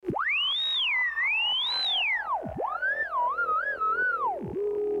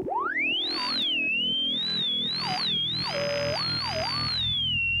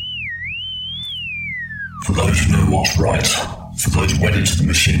what's right. For those wedded to the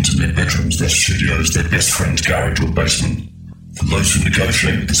machines in their bedrooms, their studios, their best friend's garage or basement. For those who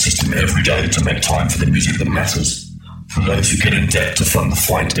negotiate with the system every day to make time for the music that matters. For those who get in debt to fund the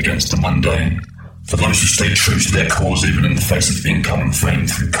fight against the mundane. For those who stay true to their cause even in the face of income and fame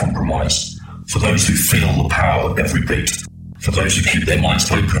through compromise. For those who feel the power of every beat. For those who keep their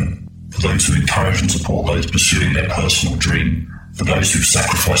minds open. For those who encourage and support those pursuing their personal dream. For those who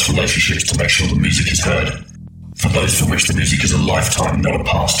sacrifice relationships to make sure the music is heard. For those for which the music is a lifetime, not a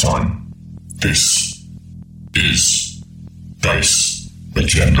pastime. This is Bass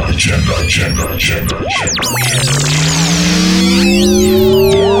Agenda.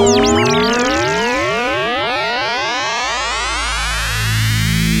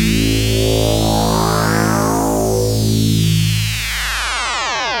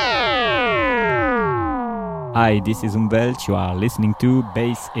 Hi, this is UMWELT. You are listening to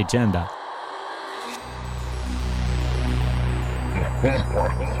Bass Agenda.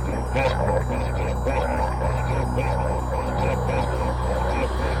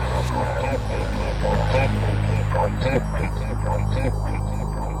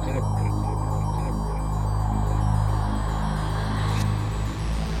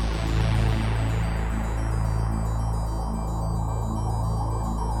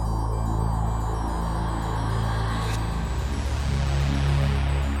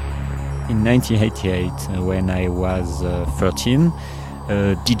 In 1988, when I was 13,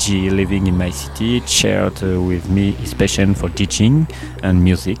 a DJ living in my city shared with me his passion for DJing and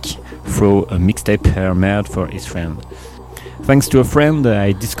music through a mixtape he made for his friend. Thanks to a friend,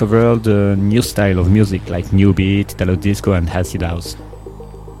 I discovered a new style of music like new beat, Italo disco and acid house.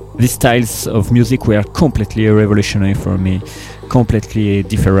 These styles of music were completely revolutionary for me, completely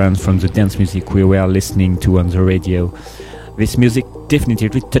different from the dance music we were listening to on the radio. This music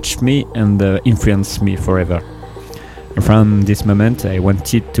definitely touched me and influenced me forever. From this moment, I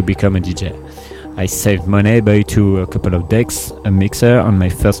wanted to become a DJ. I saved money, bought a couple of decks, a mixer, and my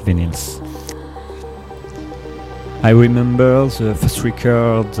first vinyls. I remember the first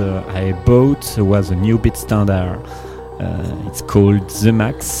record I bought was a new beat standard. It's called The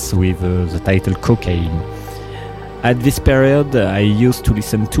Max with the title Cocaine. At this period, I used to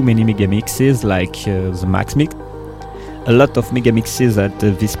listen to many megamixes like the Max Mix. A lot of megamixes at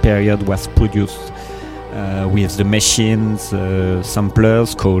this period was produced with the machines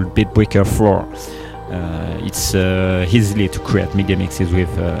samplers called Beatbreaker 4. It's easily to create megamixes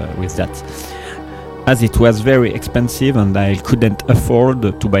with that. As it was very expensive and I couldn't afford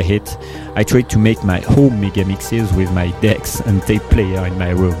to buy it, I tried to make my home megamixes with my decks and tape player in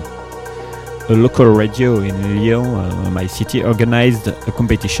my room. A local radio in Lyon, my city, organized a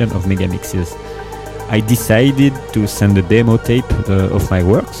competition of megamixes. I decided to send a demo tape of my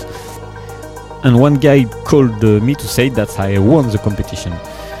works, and one guy called me to say that I won the competition.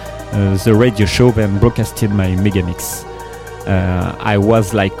 The radio show then broadcasted my megamix. I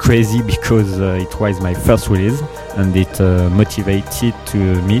was like crazy because it was my first release, and it motivated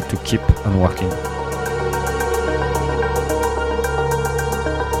me to keep on working.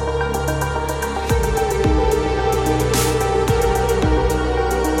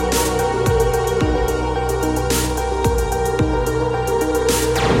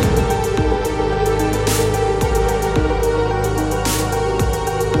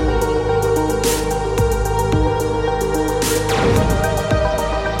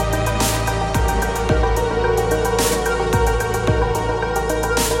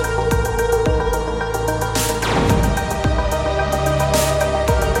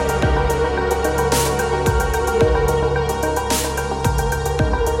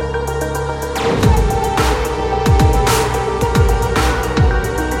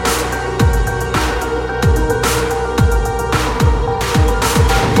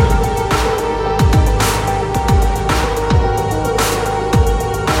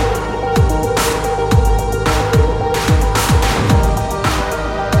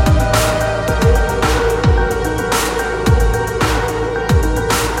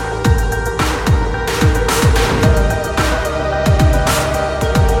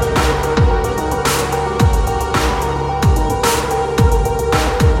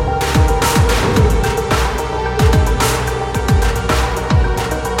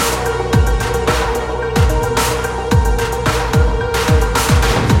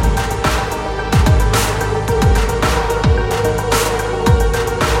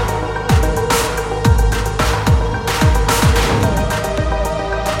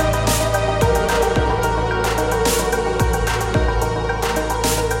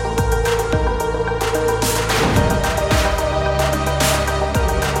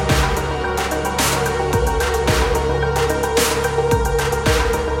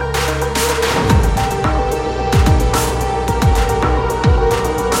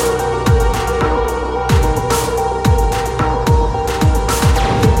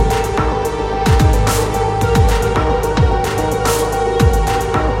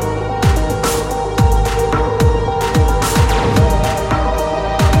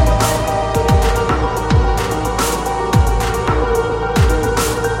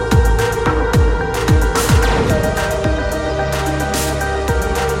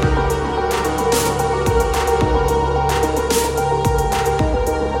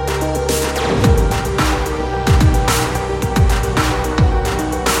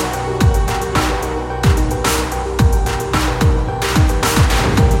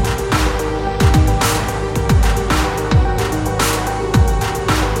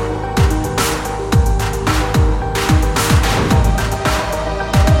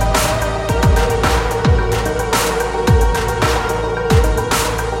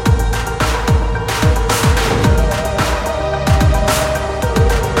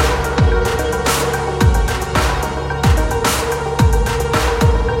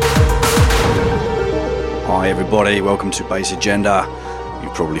 everybody, welcome to Bass Agenda.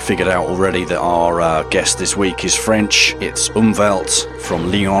 You've probably figured out already that our guest this week is French. It's UMWELT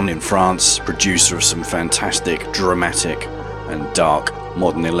from Lyon in France, producer of some fantastic, dramatic and dark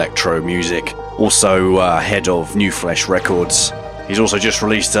modern electro music. Also head of New Flesh Records. He's also just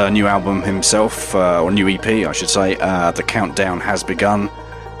released a new album himself, or new EP I should say. The Countdown Has Begun.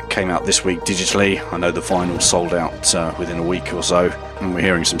 Came out this week digitally. I know the vinyl sold out within a week or so, and we're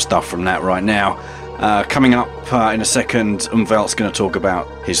hearing some stuff from that right now. Coming up in a second, UMWELT's going to talk about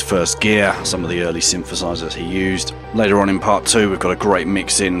his first gear, some of the early synthesizers he used. Later on in part 2, we've got a great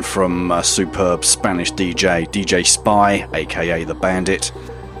mix in from superb Spanish DJ Spy, aka the Bandit,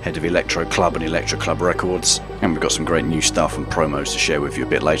 head of Electro Club and Electro Club Records. And we've got some great new stuff and promos to share with you a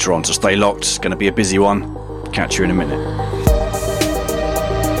bit later on, so stay locked. It's going to be a busy one. Catch you in a minute.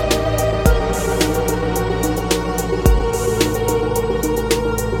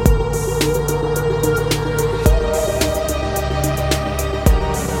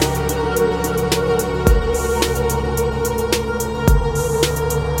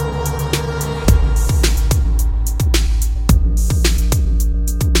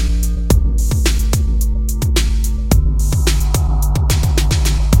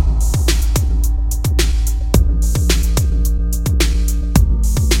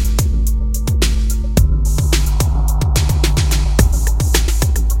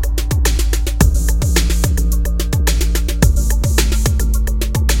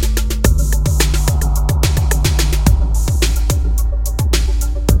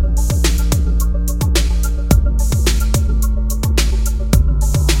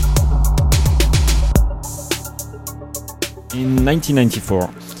 In 1994,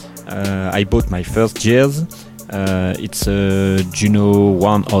 I bought my first gears. It's a Juno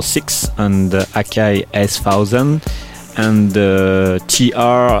 106 and Akai S1000 and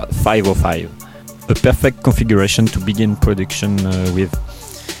TR 505. A perfect configuration to begin production with.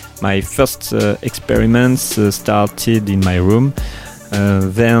 My first experiments started in my room.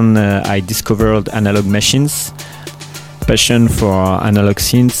 Then I discovered analog machines. Passion for analog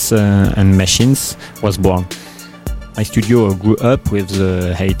synths and machines was born. My studio grew up with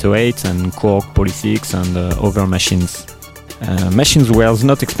the 808 and Korg Polyphix and other machines. Machines were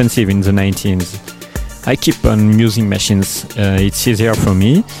not expensive in the 19s. I keep on using machines. It's easier for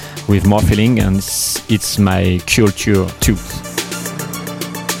me, with more feeling, and it's my culture too.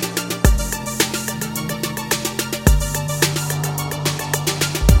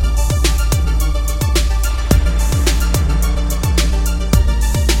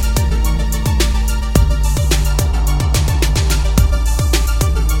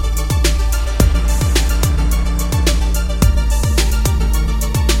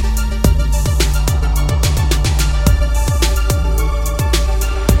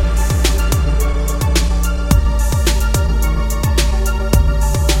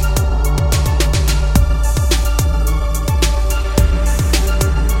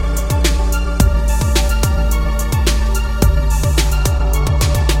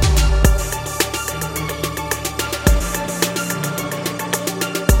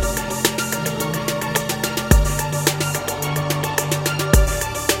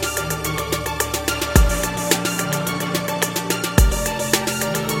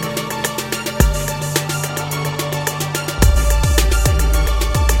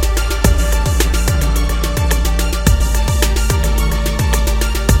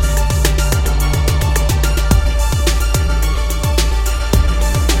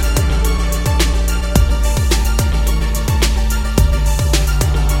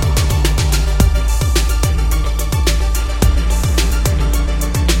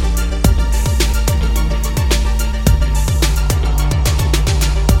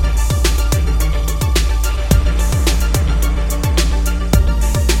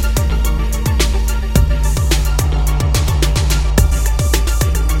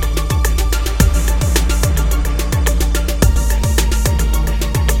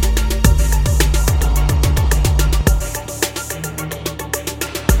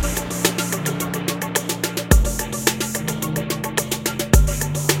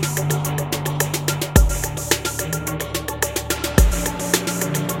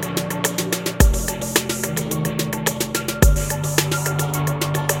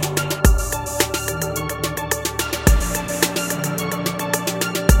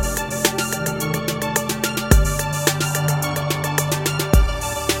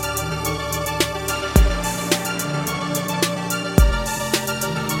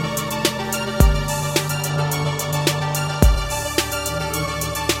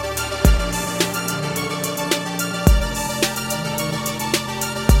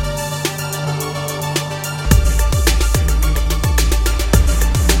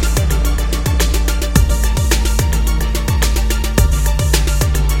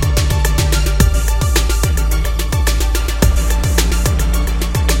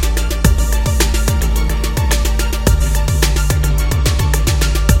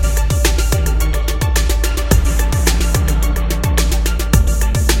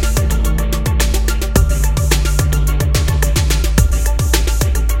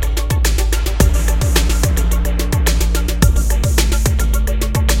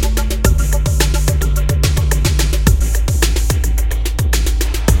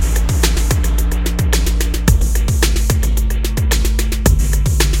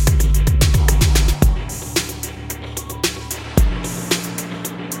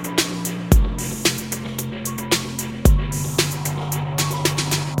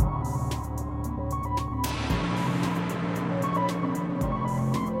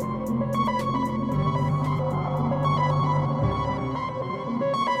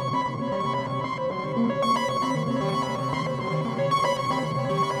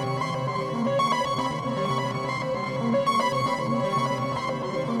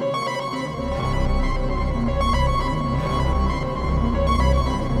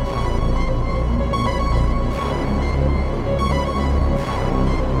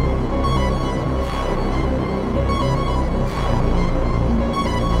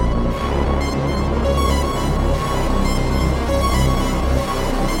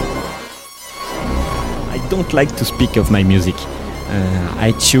 don't like to speak of my music.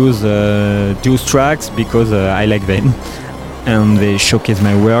 I choose those tracks because I like them, and they showcase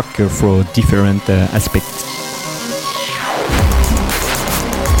my work for different aspects.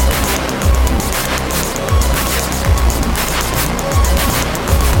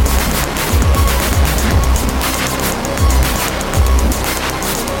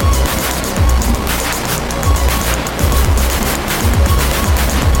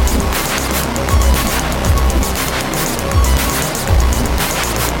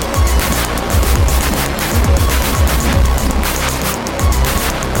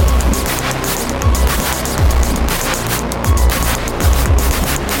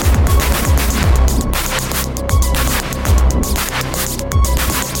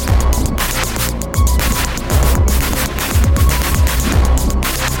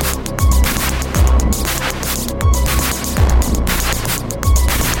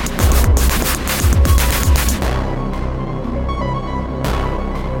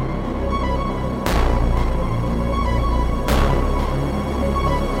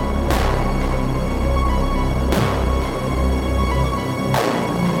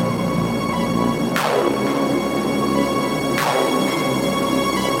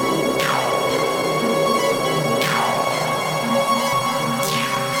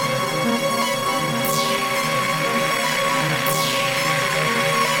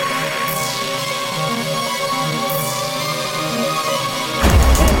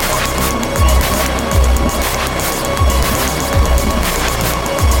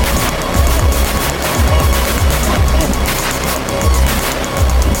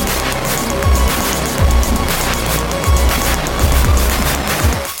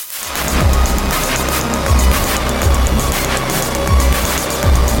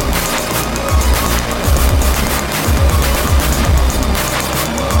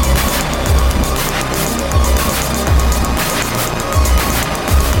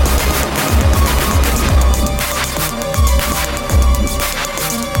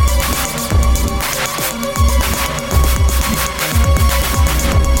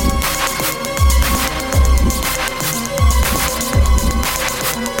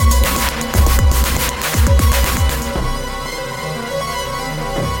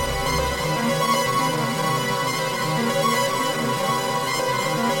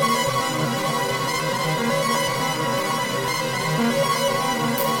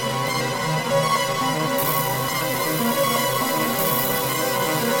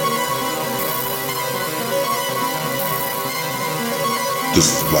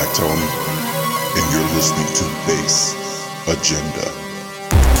 This is Black Tony, and you're listening to Bass Agenda.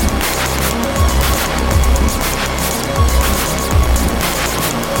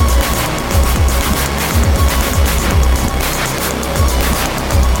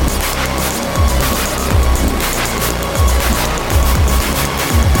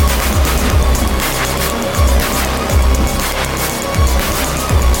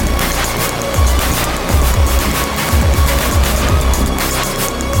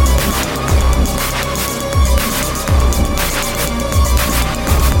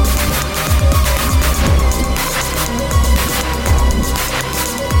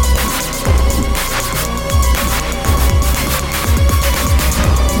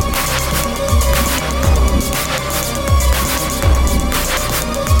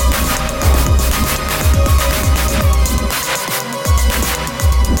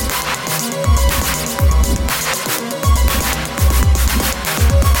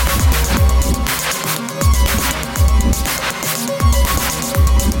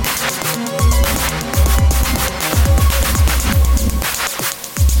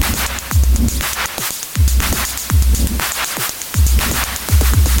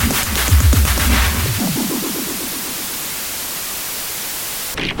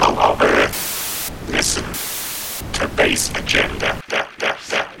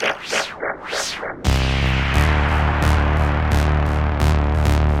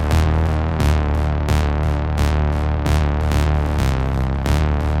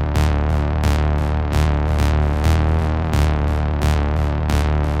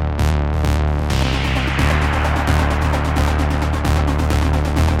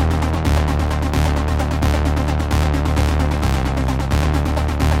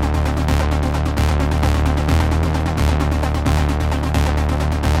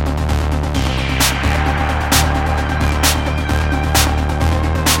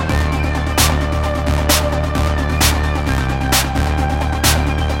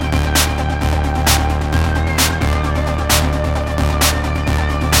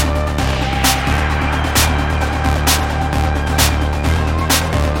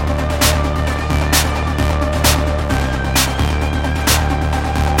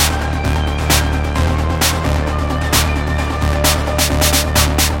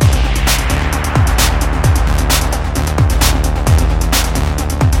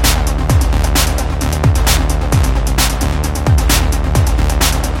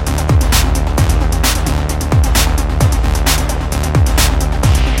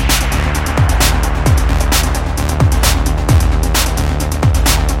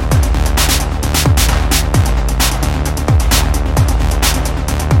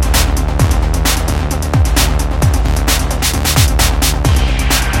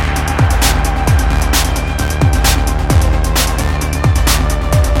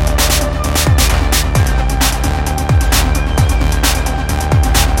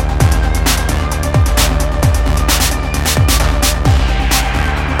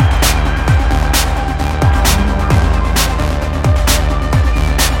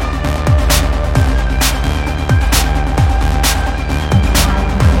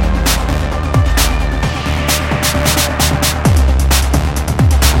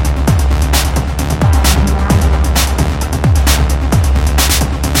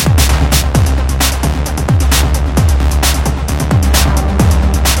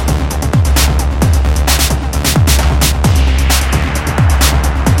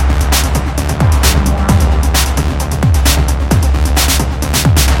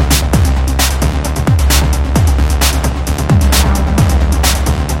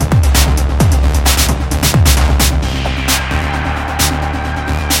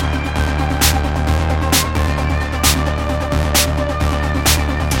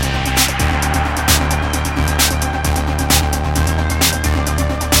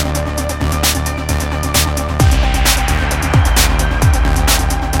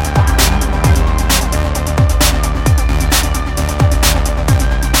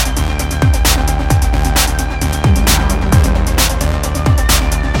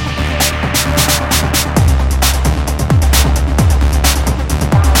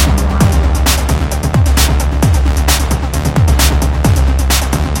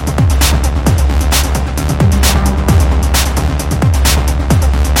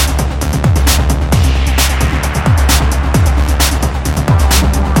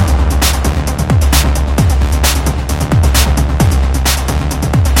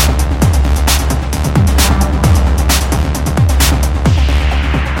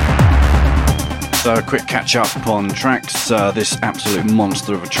 So a quick catch up on tracks. This absolute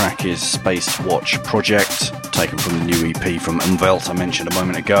monster of a track is Space Watch Project, taken from the new EP from UMWELT I mentioned a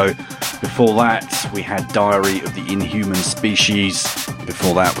moment ago. Before that we had Diary of the Inhuman Species.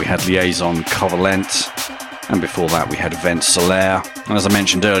 Before that we had Liaison Covalent. And before that we had Vent Solaire. And as I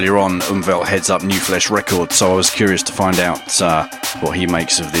mentioned earlier on, UMWELT heads up New Flesh Records, so I was curious to find out what he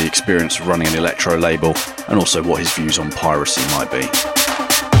makes of the experience of running an electro label, and also what his views on piracy might be.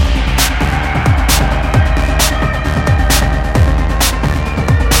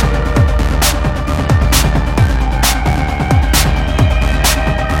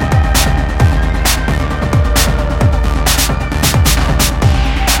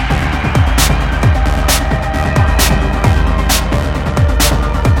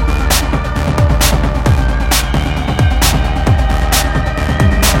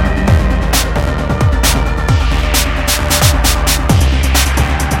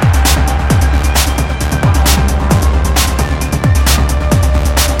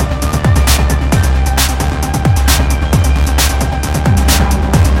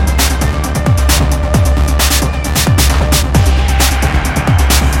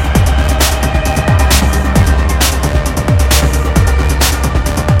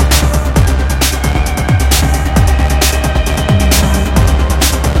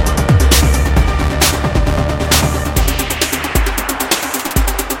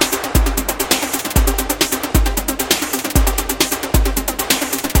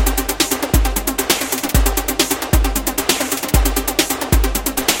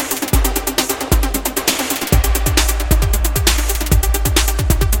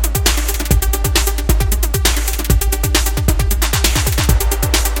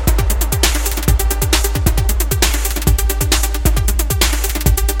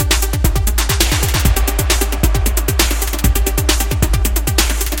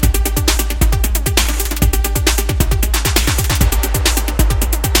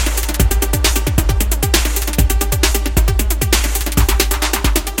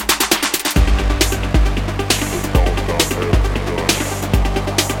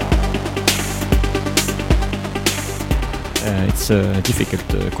 It's a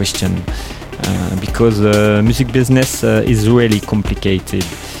difficult question because music business is really complicated.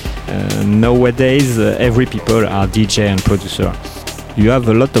 Nowadays, every people are DJ and producer. You have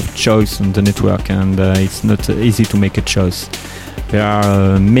a lot of choice on the network, and it's not easy to make a choice. There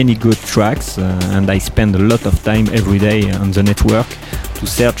are many good tracks, and I spend a lot of time every day on the network to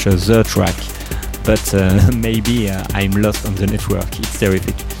search the track. But maybe I'm lost on the network. It's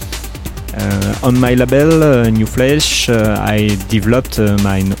terrific. On my label, New Flesh, I developed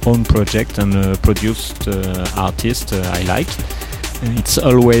my own project and produced artists I like. It's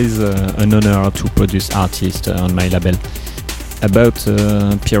always an honor to produce artists on my label. About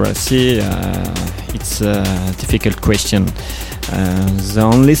piracy, it's a difficult question. The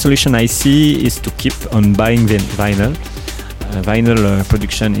only solution I see is to keep on buying vinyl. Vinyl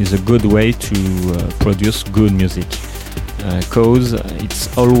production is a good way to produce good music. Cause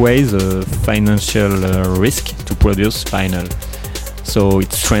it's always a financial risk to produce vinyl. So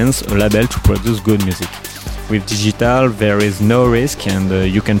it strengthens a label to produce good music. With digital there is no risk,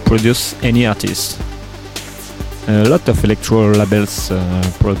 and you can produce any artist. A lot of electro labels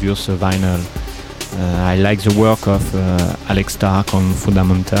produce vinyl. I like the work of Alex Stark on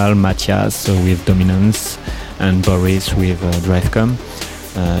Fundamental, Matthias with Dominance, and Boris with Drivecom.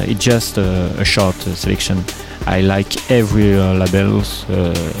 It's just a short selection. I like every labels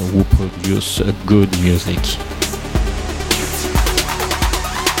who produce good music.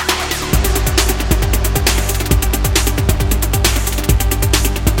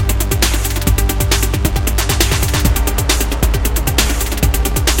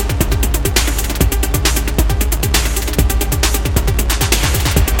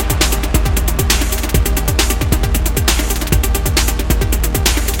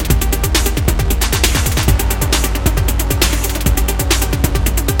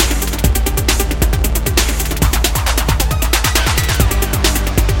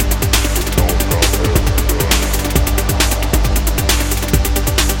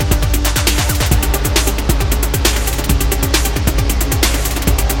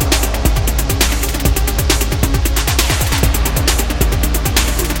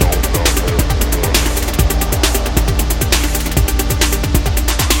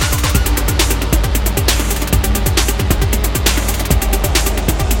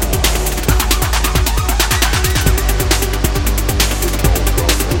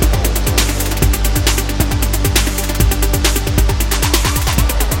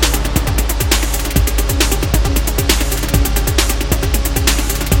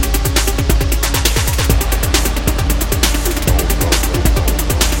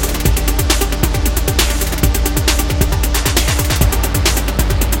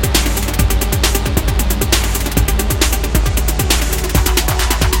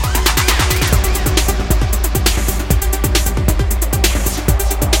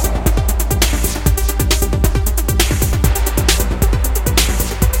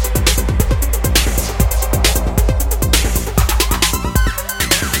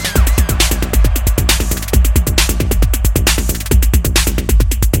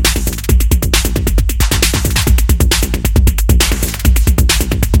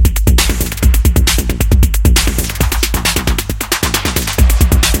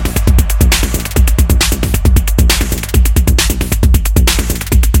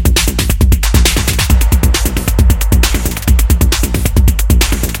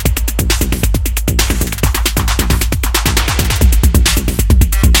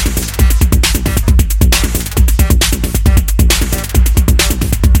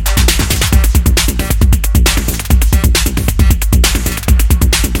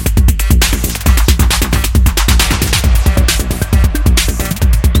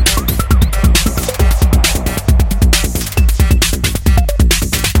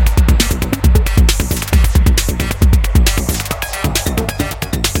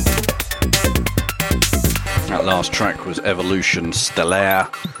 That last track was Evolution Stellaire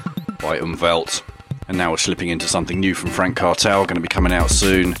by UMWELT. And now we're slipping into something new from Frank Cartel, going to be coming out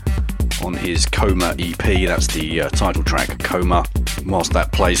soon on his Coma EP. That's the title track, Coma. Whilst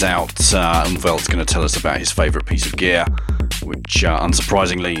that plays out, UMWELT's going to tell us about his favourite piece of gear, which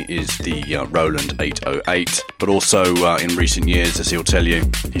unsurprisingly is the Roland 808. But also in recent years, as he'll tell you,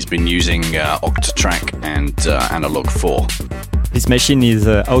 he's been using Octatrack and Analog 4. This machine is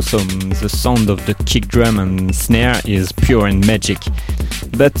awesome. The sound of the kick drum and snare is pure and magic.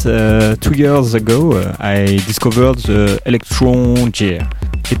 But 2 years ago, I discovered the Electron gear.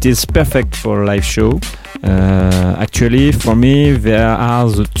 It is perfect for a live show. Actually, for me, there are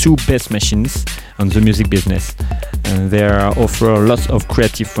the two best machines on the music business. They offer lots of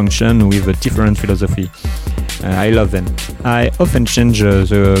creative function with a different philosophy. I love them. I often change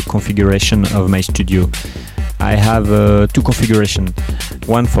the configuration of my studio. I have two configurations,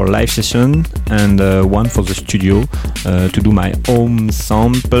 one for live session and one for the studio to do my own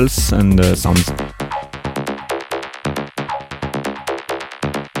samples and sounds.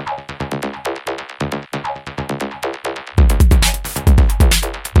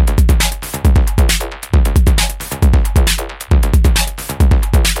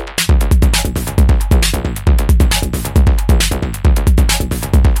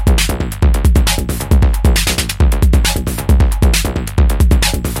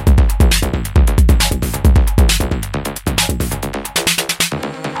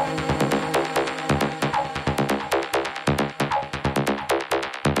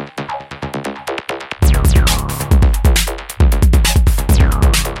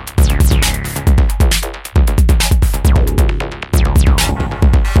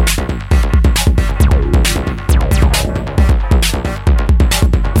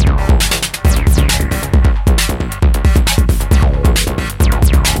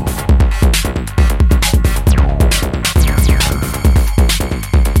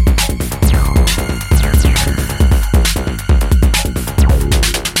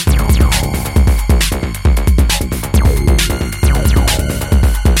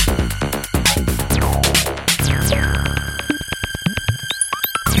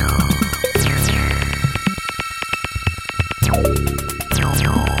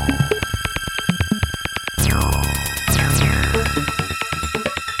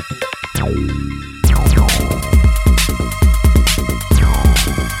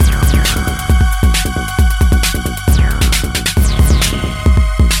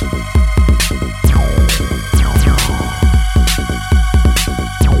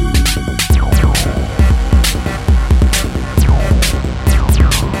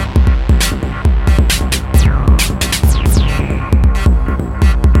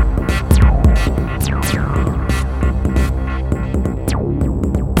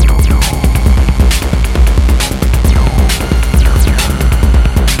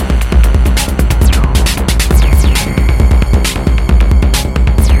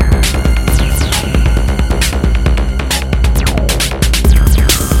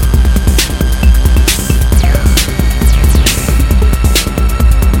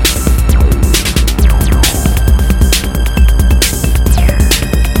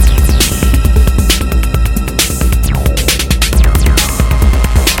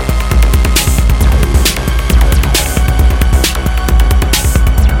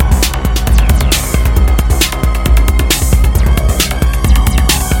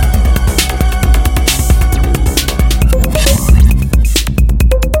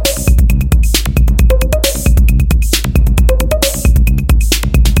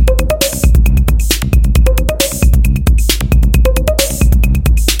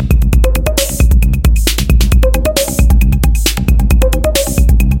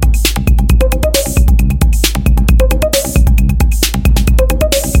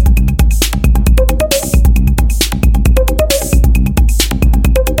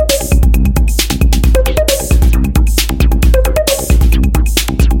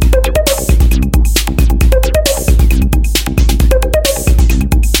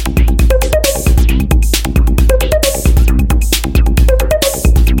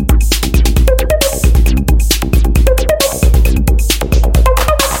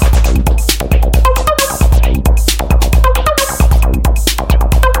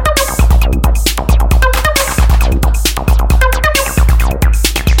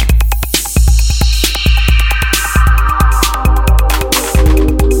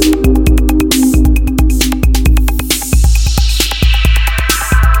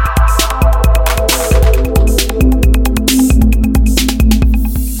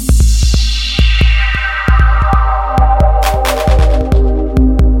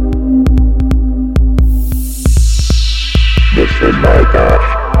 Cash.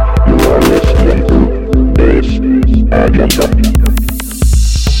 You are listening to Bass Agenda.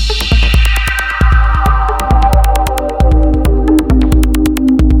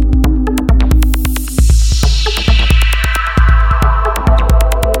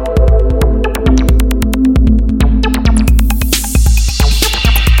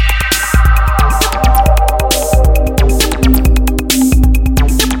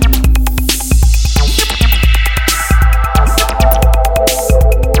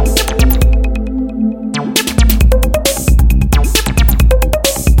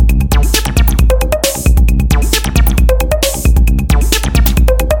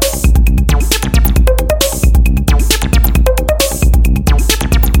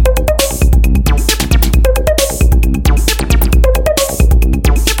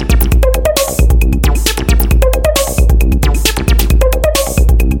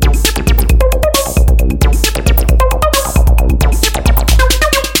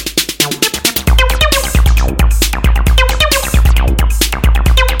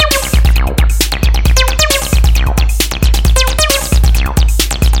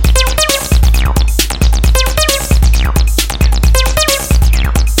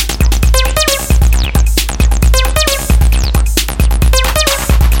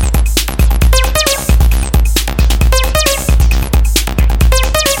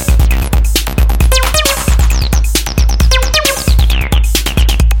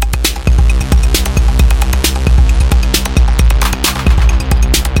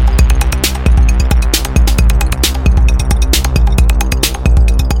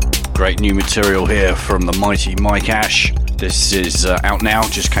 New material here from the mighty Mike Ash. This is out now,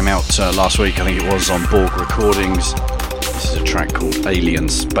 just came out last week, I think it was, on Borg Recordings. This is a track called Alien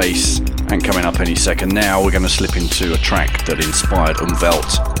Space, and coming up any second now we're going to slip into a track that inspired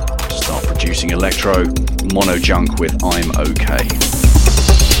UMWELT to start producing electro, Mono Junk with I'm Okay.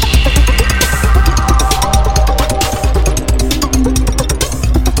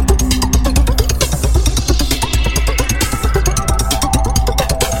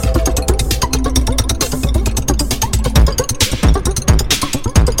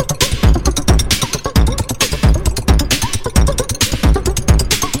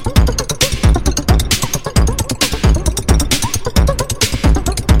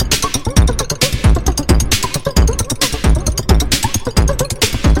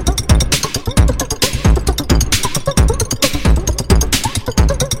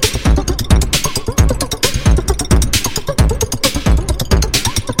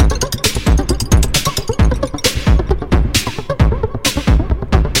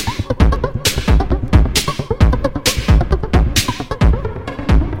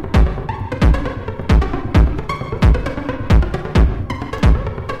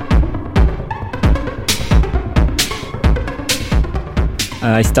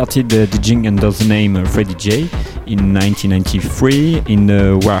 I started DJing under the name Freddy J in 1993 in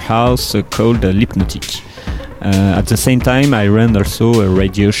a warehouse called Lipnotic. At the same time, I ran also a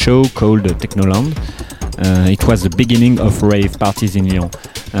radio show called Technoland. It was the beginning of rave parties in Lyon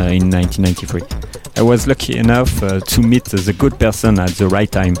in 1993. I was lucky enough to meet the good person at the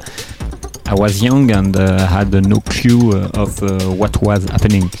right time. I was young and had no clue of what was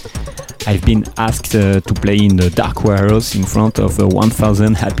happening. I've been asked to play in the dark warehouse in front of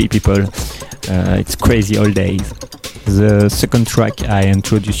 1,000 happy people. It's crazy old days. The second track I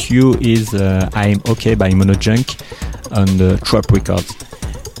introduce you is I'm Okay by Mono Junk on the Trap Records.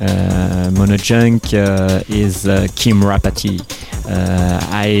 Mono Junk is Kim Rapati.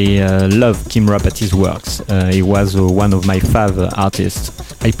 I love Kim Rapati's works. He was one of my favorite artists.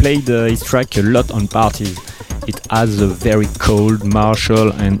 I played his track a lot on parties. It has a very cold,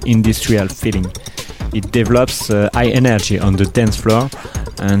 martial and industrial feeling. It develops high energy on the dance floor,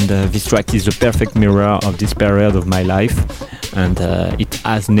 and this track is the perfect mirror of this period of my life, and it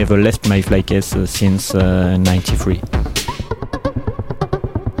has never left my flycase since '93.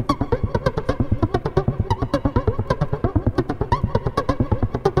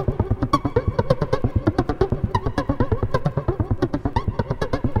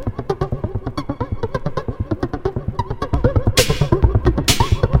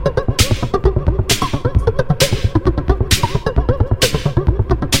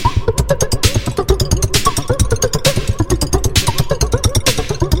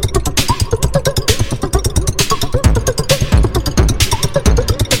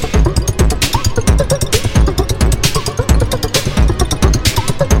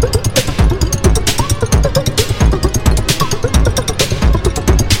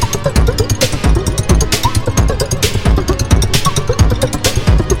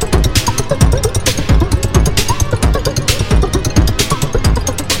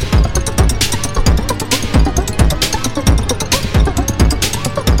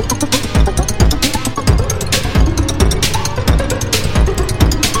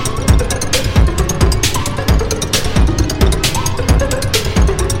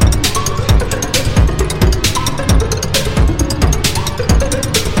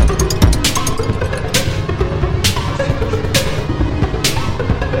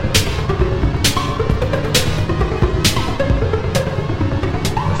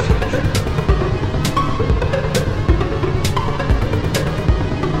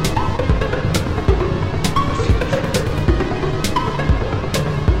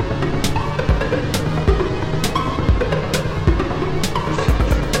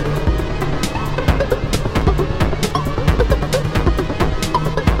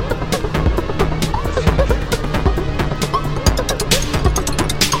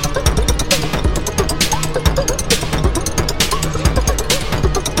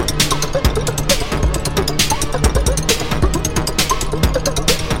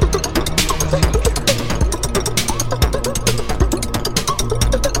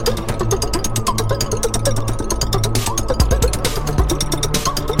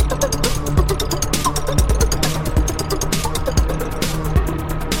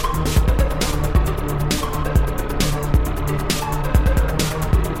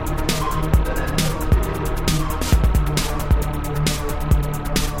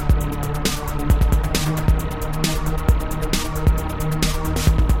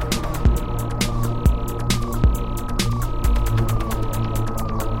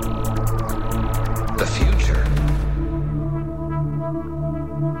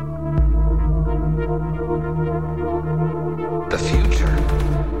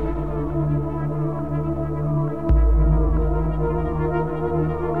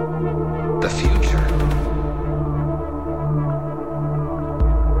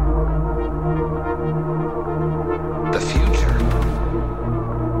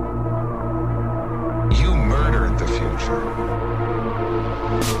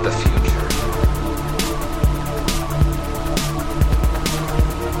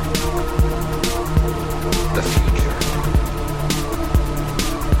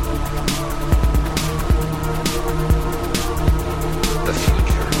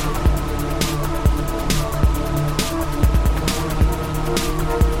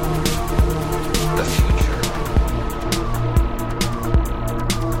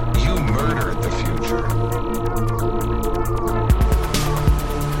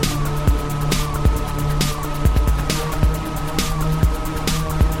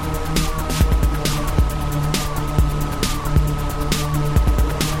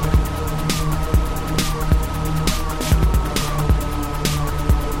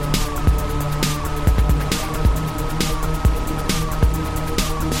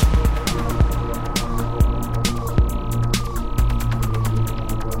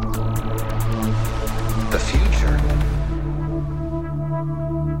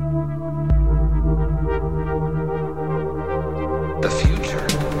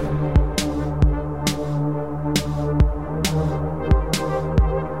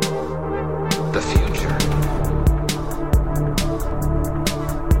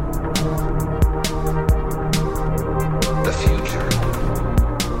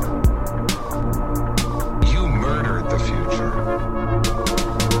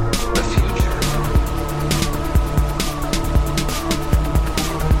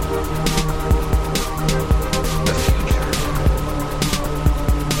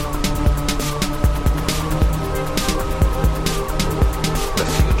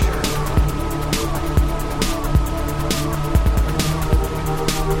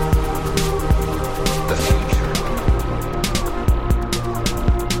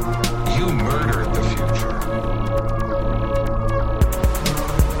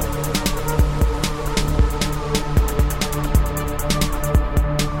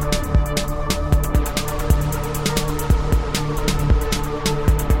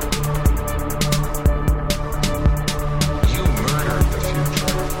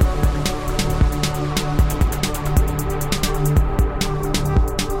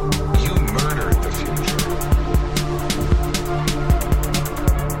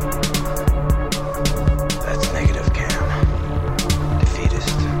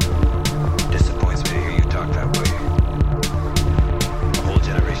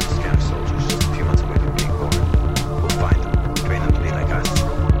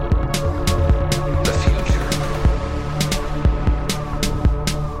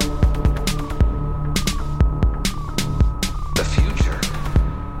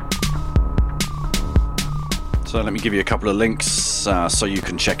 So let me give you a couple of links so you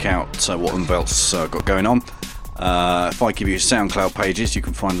can check out what UMWELT's got going on. If I give you SoundCloud pages, you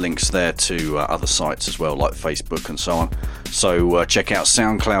can find links there to other sites as well, like Facebook and so on. So check out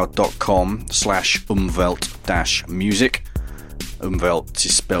soundcloud.com/umwelt-music. UMWELT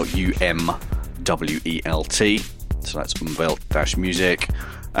is spelled UMWELT, so that's umwelt-music.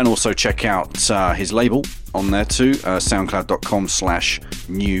 And also check out his label on there too,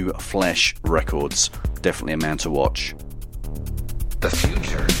 soundcloud.com/newfleshrecords. Definitely a man to watch. The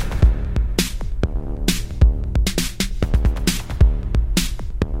future.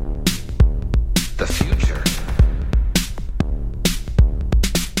 The future.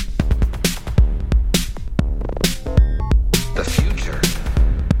 The future.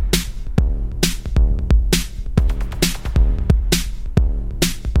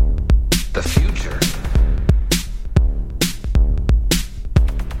 The future.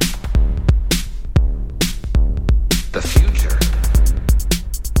 The future.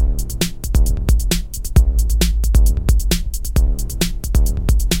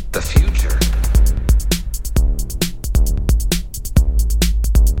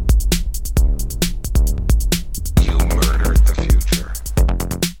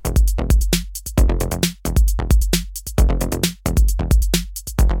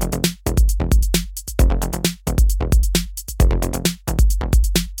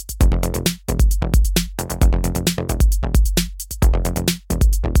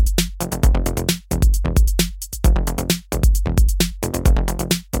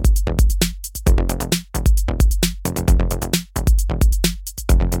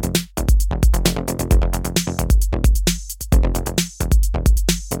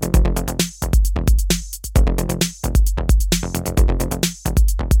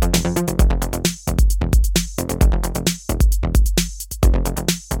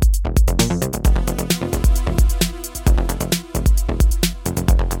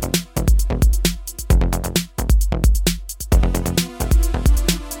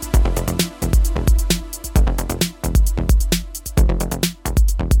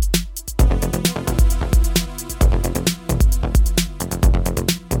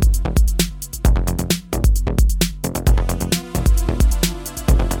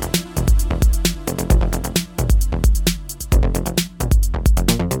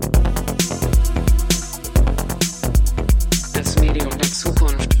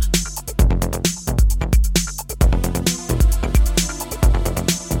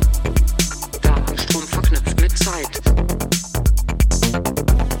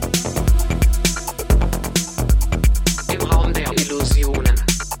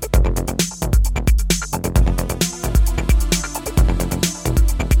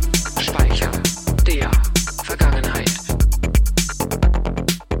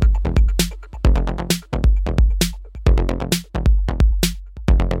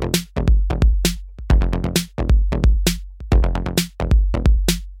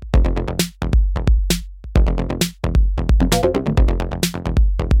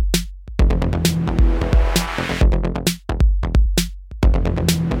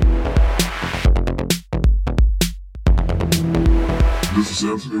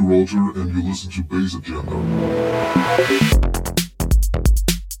 Anthony Roger, and you listen to Bass Agenda.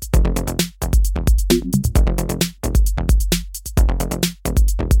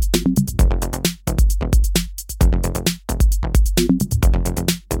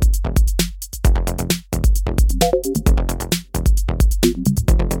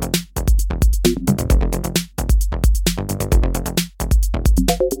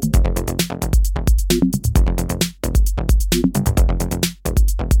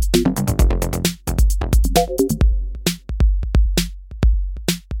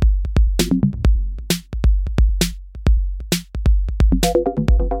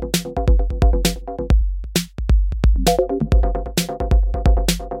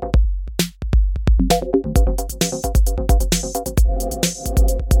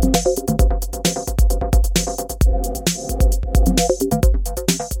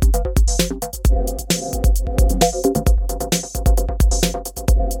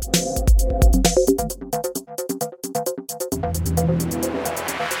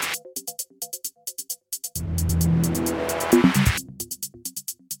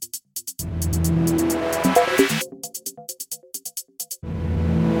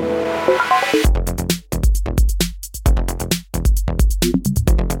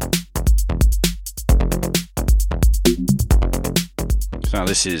 So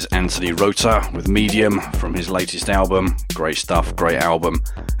this is Anthony Rota with Medium from his latest album. Great stuff, great album,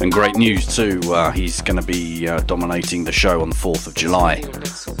 and great news too. He's going to be dominating the show on the 4th of July.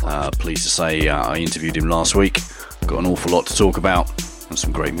 Pleased to say I interviewed him last week. Got an awful lot to talk about and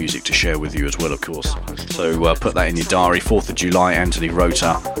some great music to share with you as well, of course. So put that in your diary, 4th of July, Anthony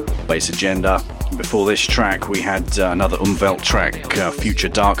Rota, Bass Agenda. Before this track we had another UMWELT track, Future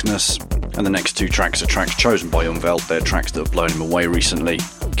Darkness. And the next two tracks are tracks chosen by UMWELT. They're tracks that have blown him away recently.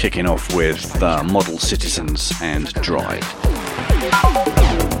 Kicking off with Model Citizens and Drive.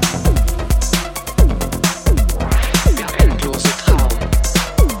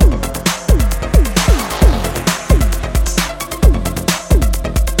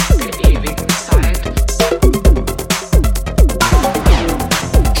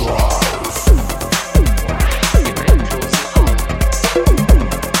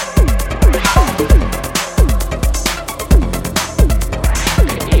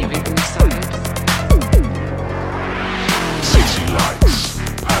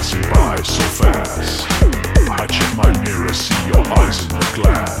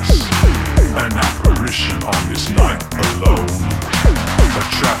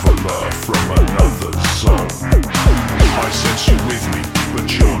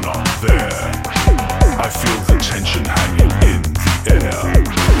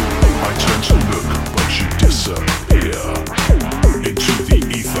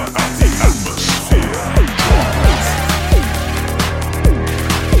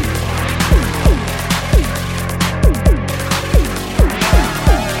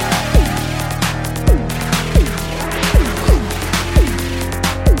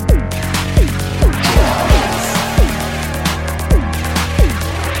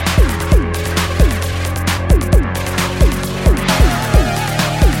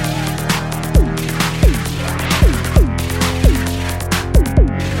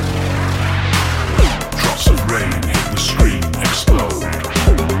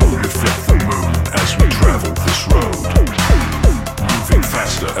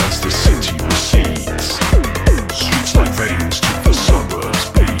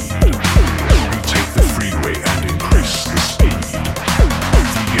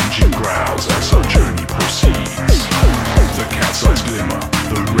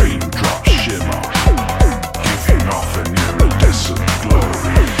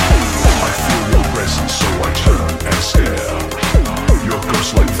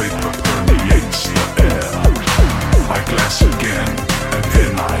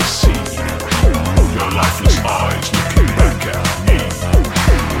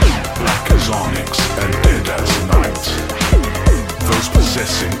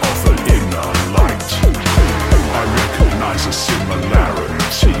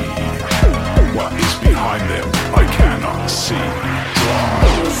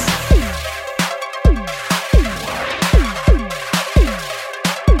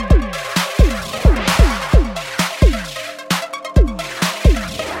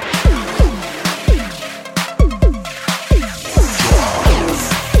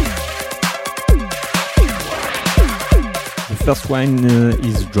 First one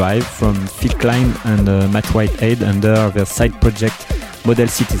is Drive from Phil Klein and Matt Whitehead under their side project Model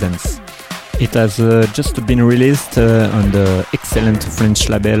Citizens. It has just been released on the excellent French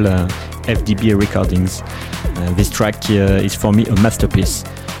label FDB recordings. This track is for me a masterpiece.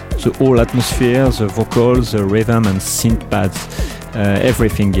 The whole atmosphere, the vocals, the rhythm and synth pads,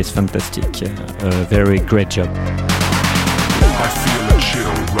 everything is fantastic. A very great job. I feel a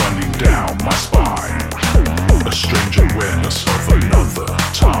chill running down my spine, a strange awareness of another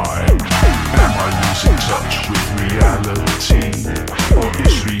time. Am I losing touch with reality, or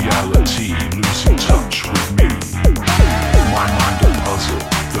is reality losing touch with me? My mind a puzzle,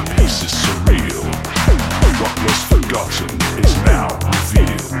 the piece is surreal. What was forgotten is now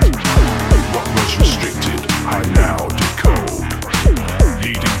revealed. What was restricted, I now decode,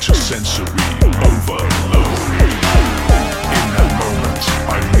 leading to sensory overload. In that moment,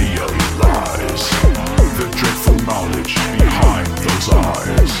 I realize the dreadful knowledge behind those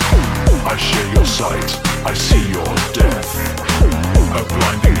eyes. I share your sight, I see your death. A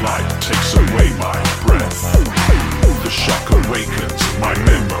blinding light takes away my breath. The shock awakens my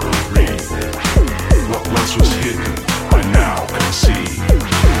memory. What once was hidden, I now can see.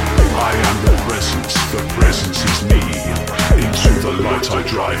 I am the presence is me. Into the light I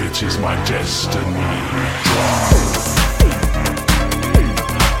drive, it is my destiny. Drive.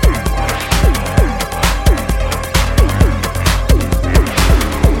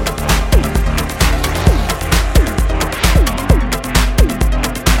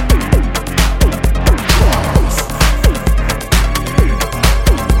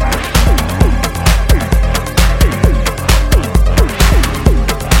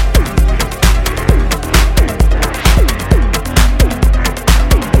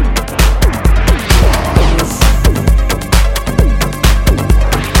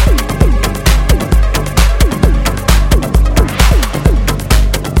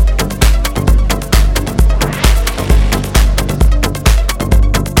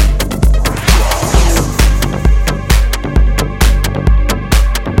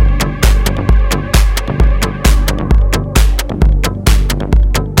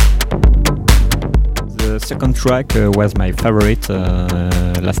 Second track was my favorite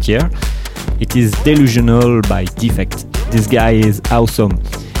last year. It is Delusional by Defect. This guy is awesome.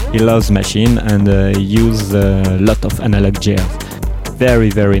 He loves machine and uses a lot of analog jazz. Very,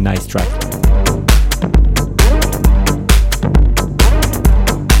 very nice track.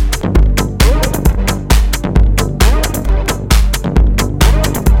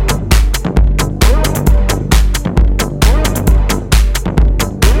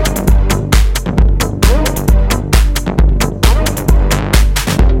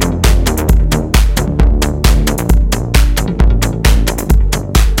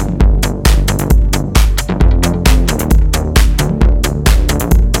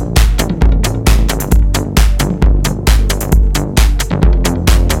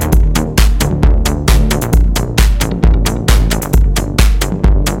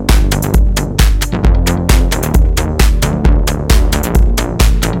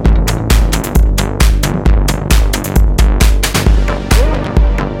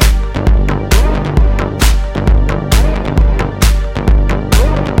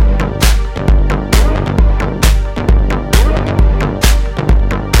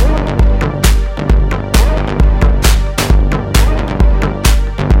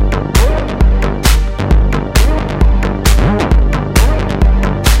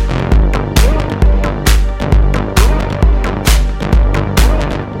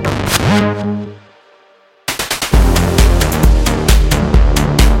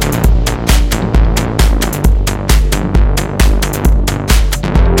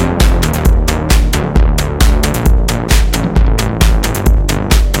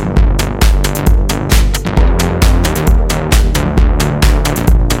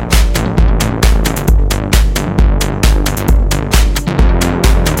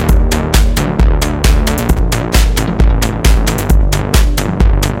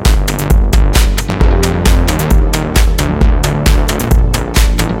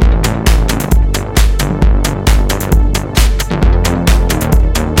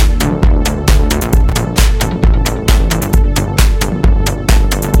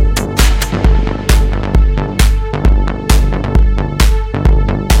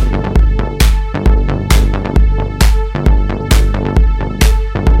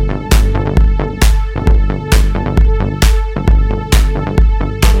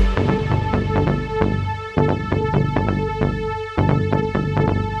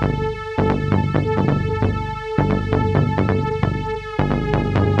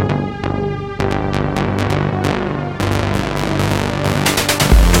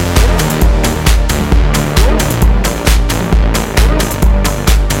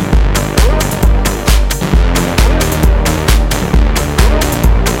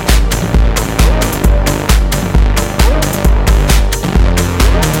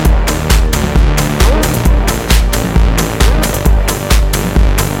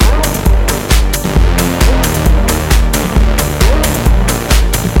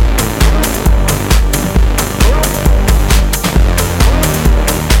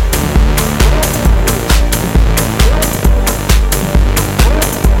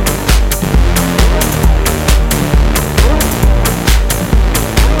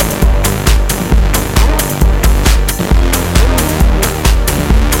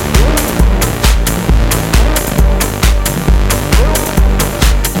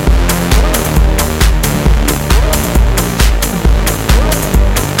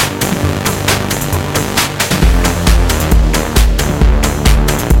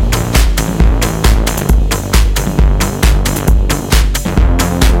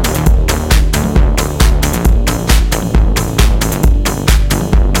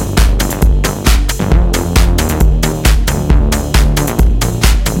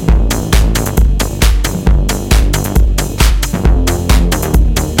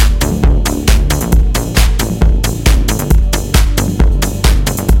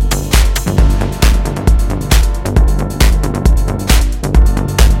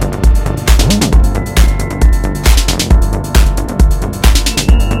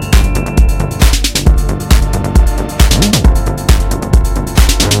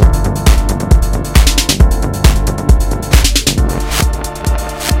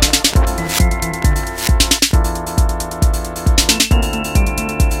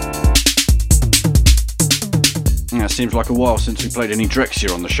 It seems like a while since we played any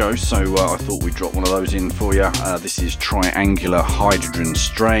Drexciya on the show, so I thought we'd drop one of those in for you. This is Triangular Hydrogen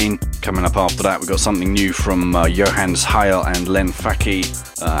Strain. Coming up after that, we've got something new from Johannes Heil and Len Faki,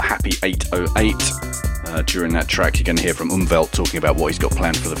 Happy 808. During that track, you're going to hear from UMWELT talking about what he's got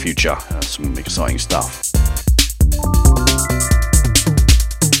planned for the future. Some exciting stuff.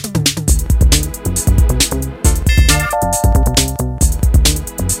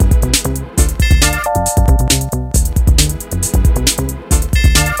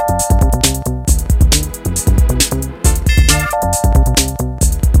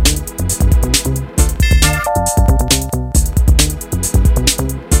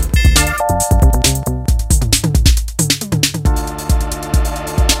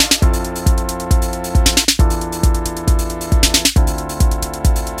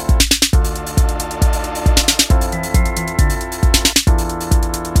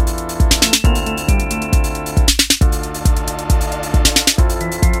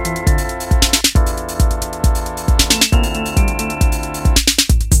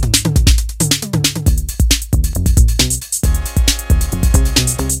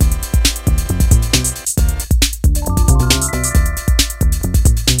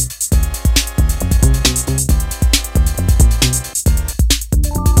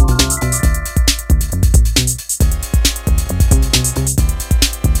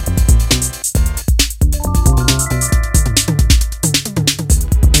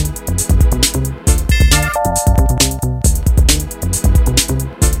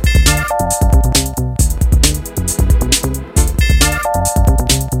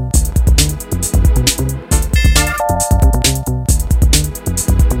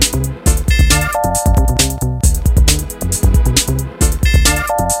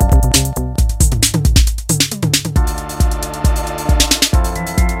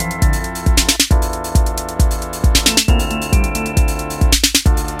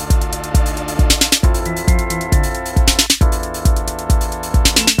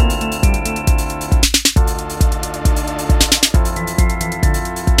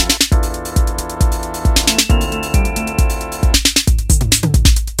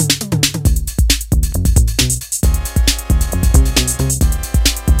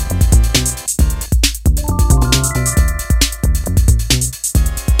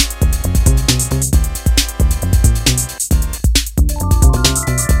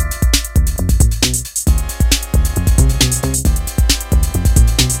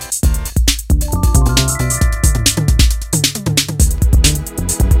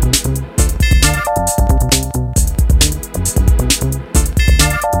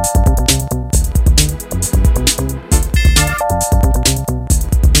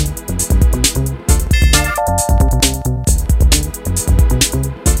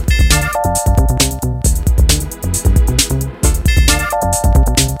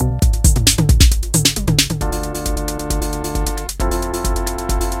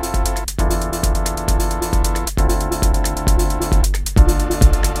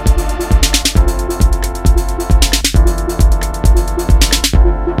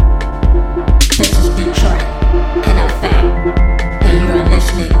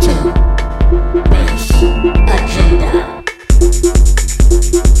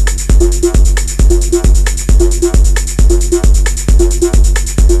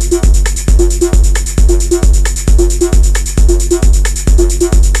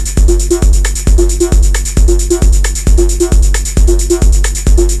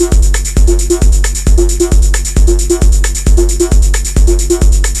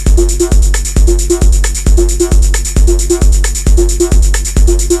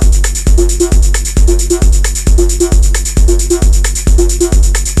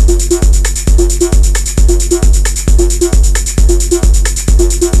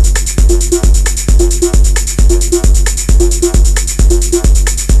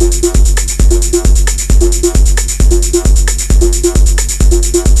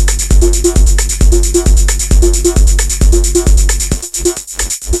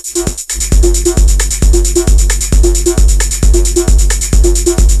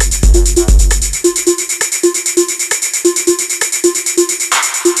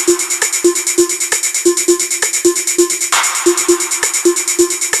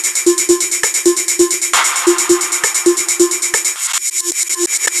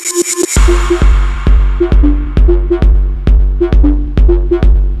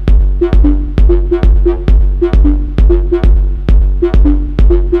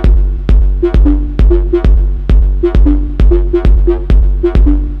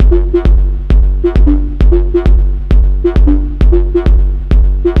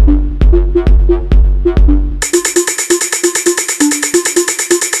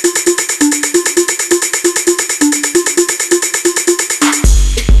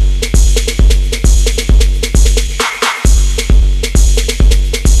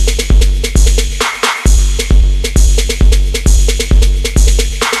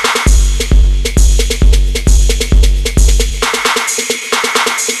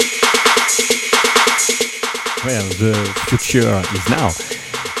 future is now.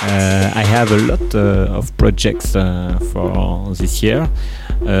 I have a lot of projects for this year.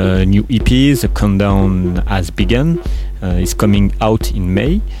 New EP, The Countdown Has Begun, is coming out in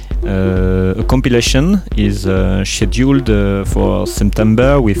May. A compilation is scheduled for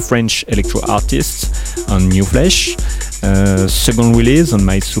September with French electro artists on New Flesh. Second release on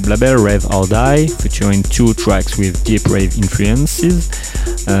my sub-label Rave or Die, featuring 2 tracks with deep rave influences,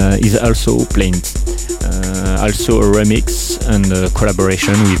 is also planned. Also a remix and a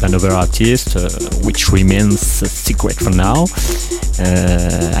collaboration with another artist, which remains a secret for now.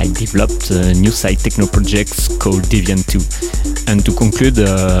 I developed a new side techno project called Deviant 2. And to conclude,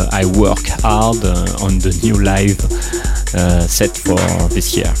 I work hard on the new live set for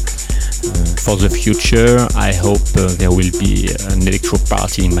this year. For the future, I hope there will be an electro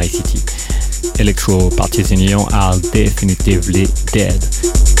party in my city. Electro parties in Lyon are definitively dead.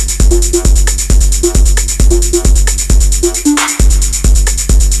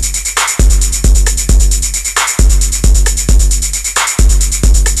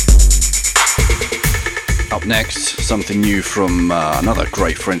 Up next, something new from another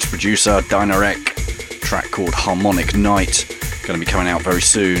great French producer, Dynarec, track called Harmonic Night. Going to be coming out very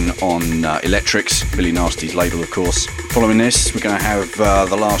soon on Electrics, Billy Nasty's label, of course. Following this, we're going to have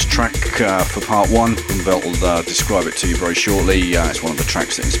the last track for part 1. Umwelt will describe it to you very shortly. It's one of the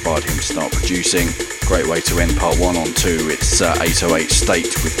tracks that inspired him to start producing. Great way to end part 1 on 2. It's 808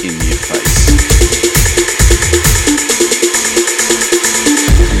 State with In Your Face.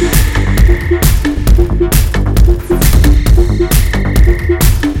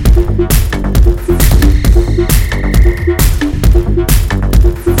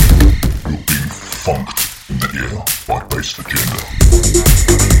 Funked in the ear by Bass Agenda.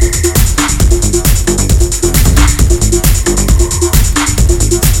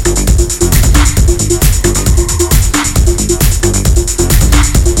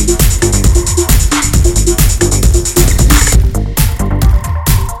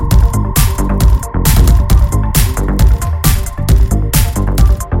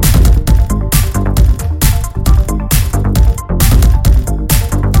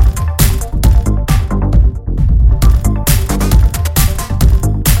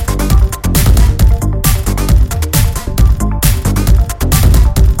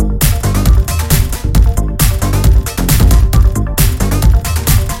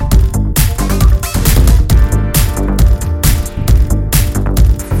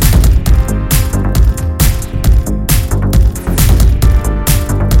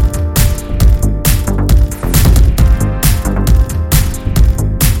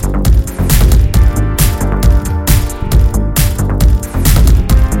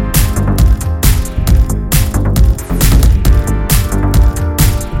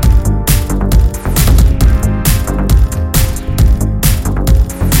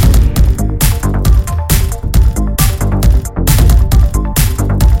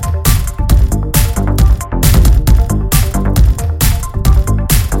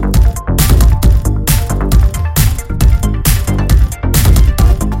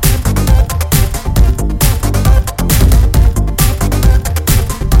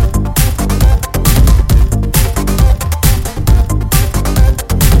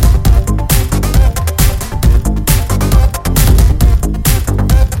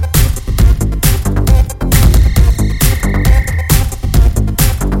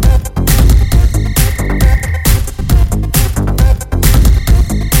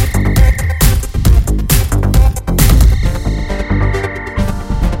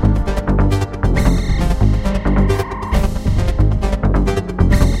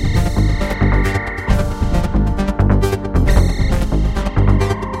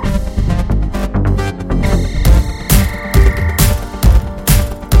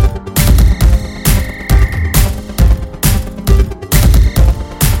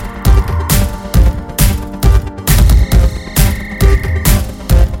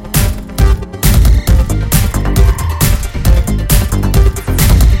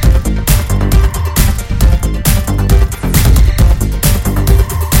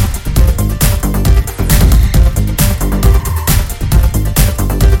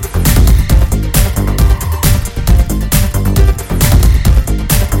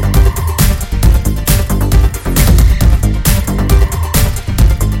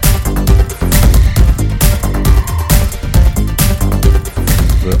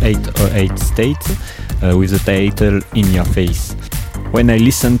 the 808 State with the title In Your Face. When I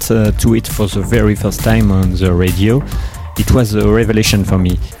listened to it for the very first time on the radio, it was a revelation for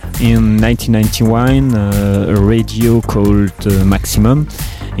me. In 1991, a radio called Maximum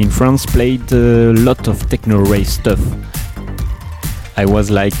in France played a lot of techno rave stuff. I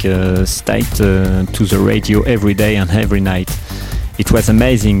was like stuck to the radio every day and every night. It was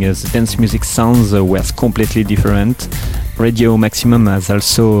amazing. The dance music sounds were completely different. Radio Maximum has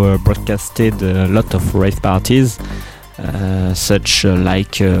also broadcasted a lot of rave parties, such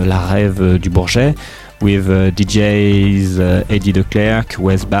like La Rêve du Bourget, with DJs Eddie Declercq,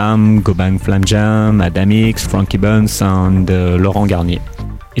 Wes Bam, Gobang Flam Jam, Adam X, Frankie Buns and Laurent Garnier.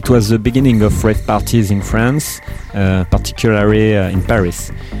 It was the beginning of rave parties in France, particularly in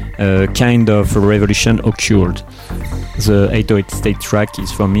Paris. A kind of revolution occurred. The 808 State track is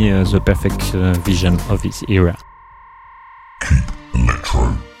for me the perfect vision of this era. Keep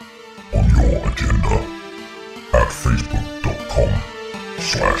electro on your agenda at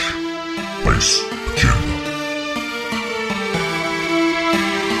facebook.com/bassagenda.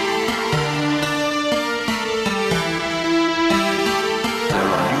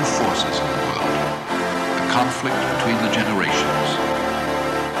 Conflict between the generations.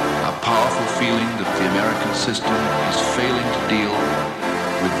 A powerful feeling that the American system is failing to deal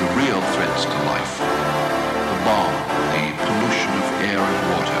with the real threats to life. The bomb, the pollution of air and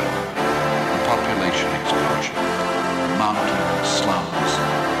water, the population explosion, mountains, slums,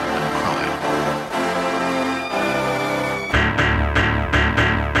 and crime.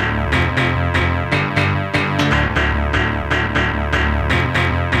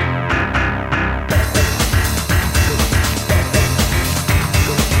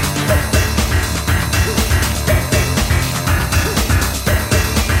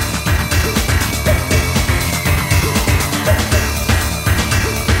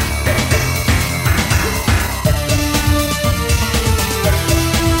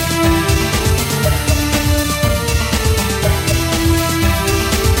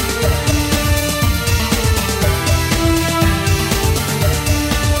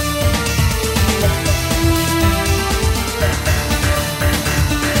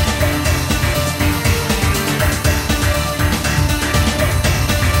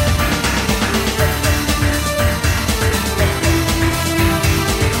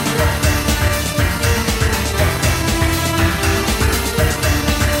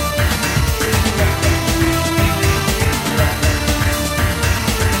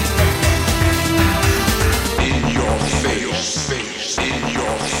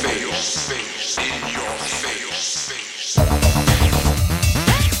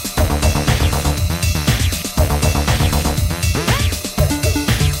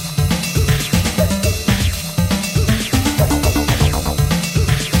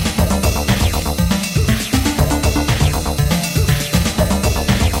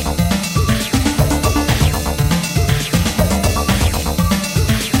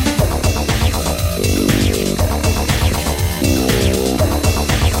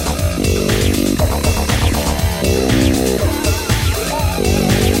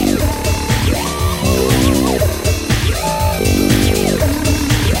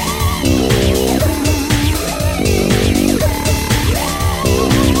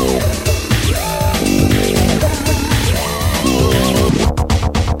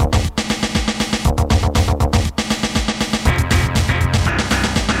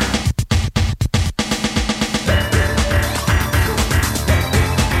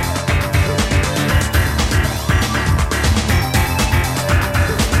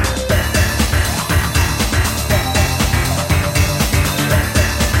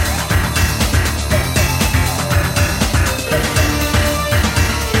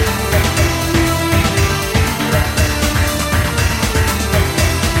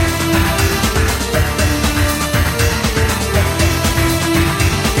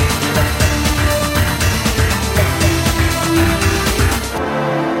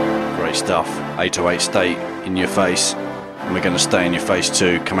 Stuff, 808 State in your face, and we're going to stay in your face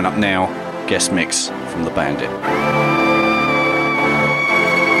too. Coming up now, guest mix from the Bandit.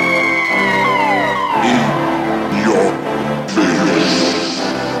 In your face.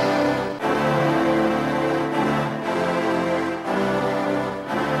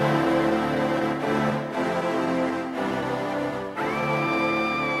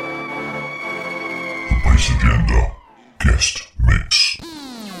 The Bass Agenda guest mix.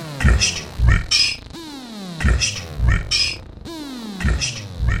 Guest mix. Guest mix. Guest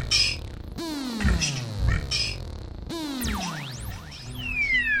mix. Guest mix.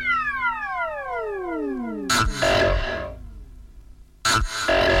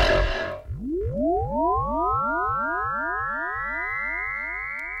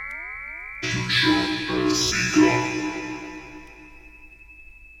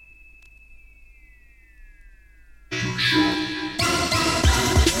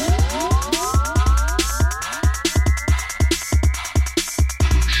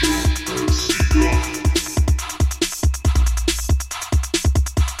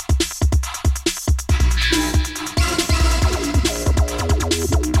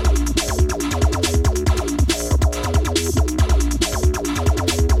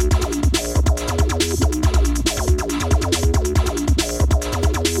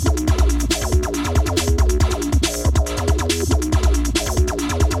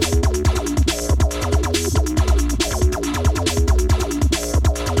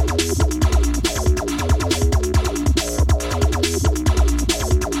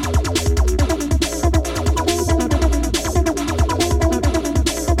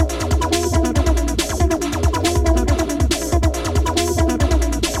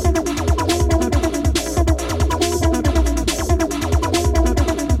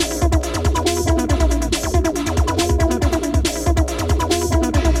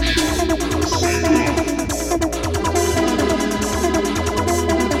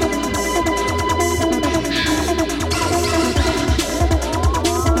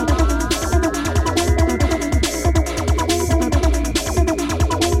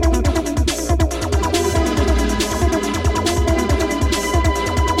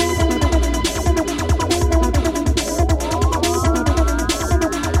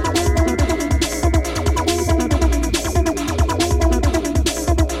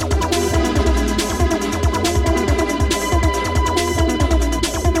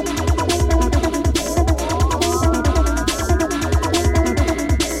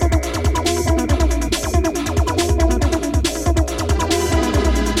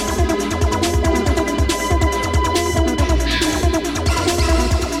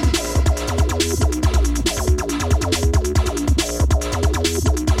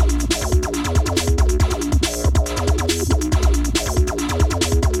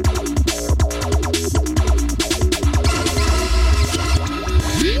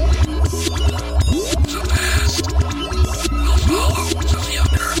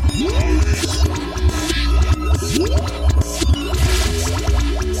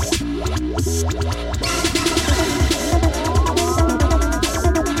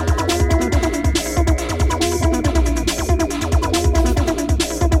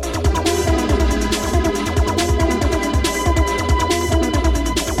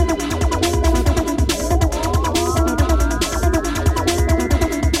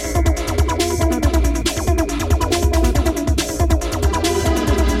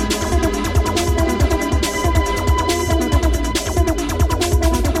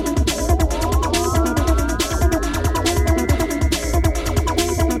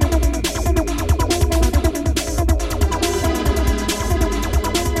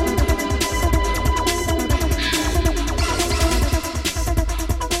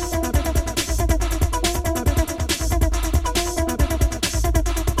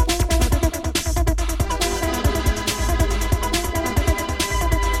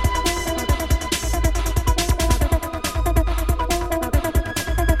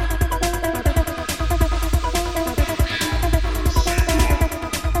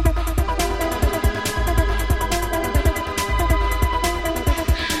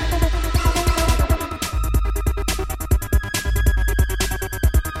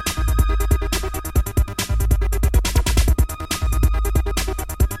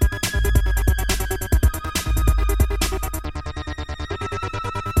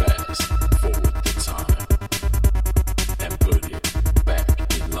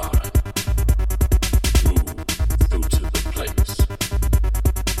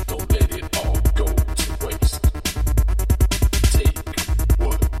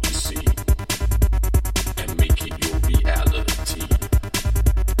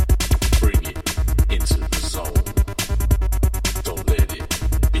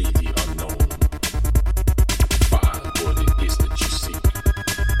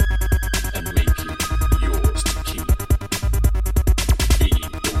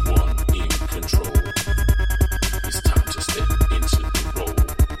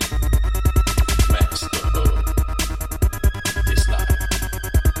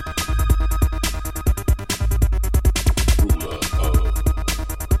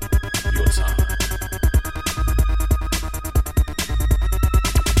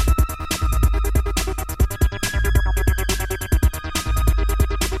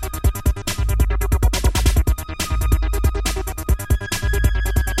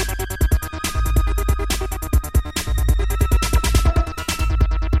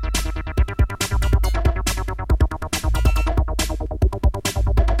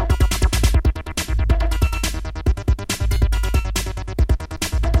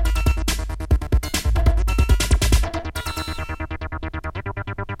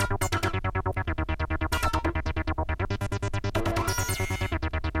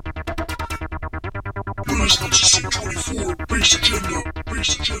 listening to Scene 24, Bass Agenda,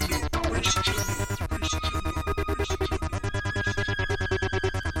 Bass Agenda, Bass Agenda, Bass Agenda.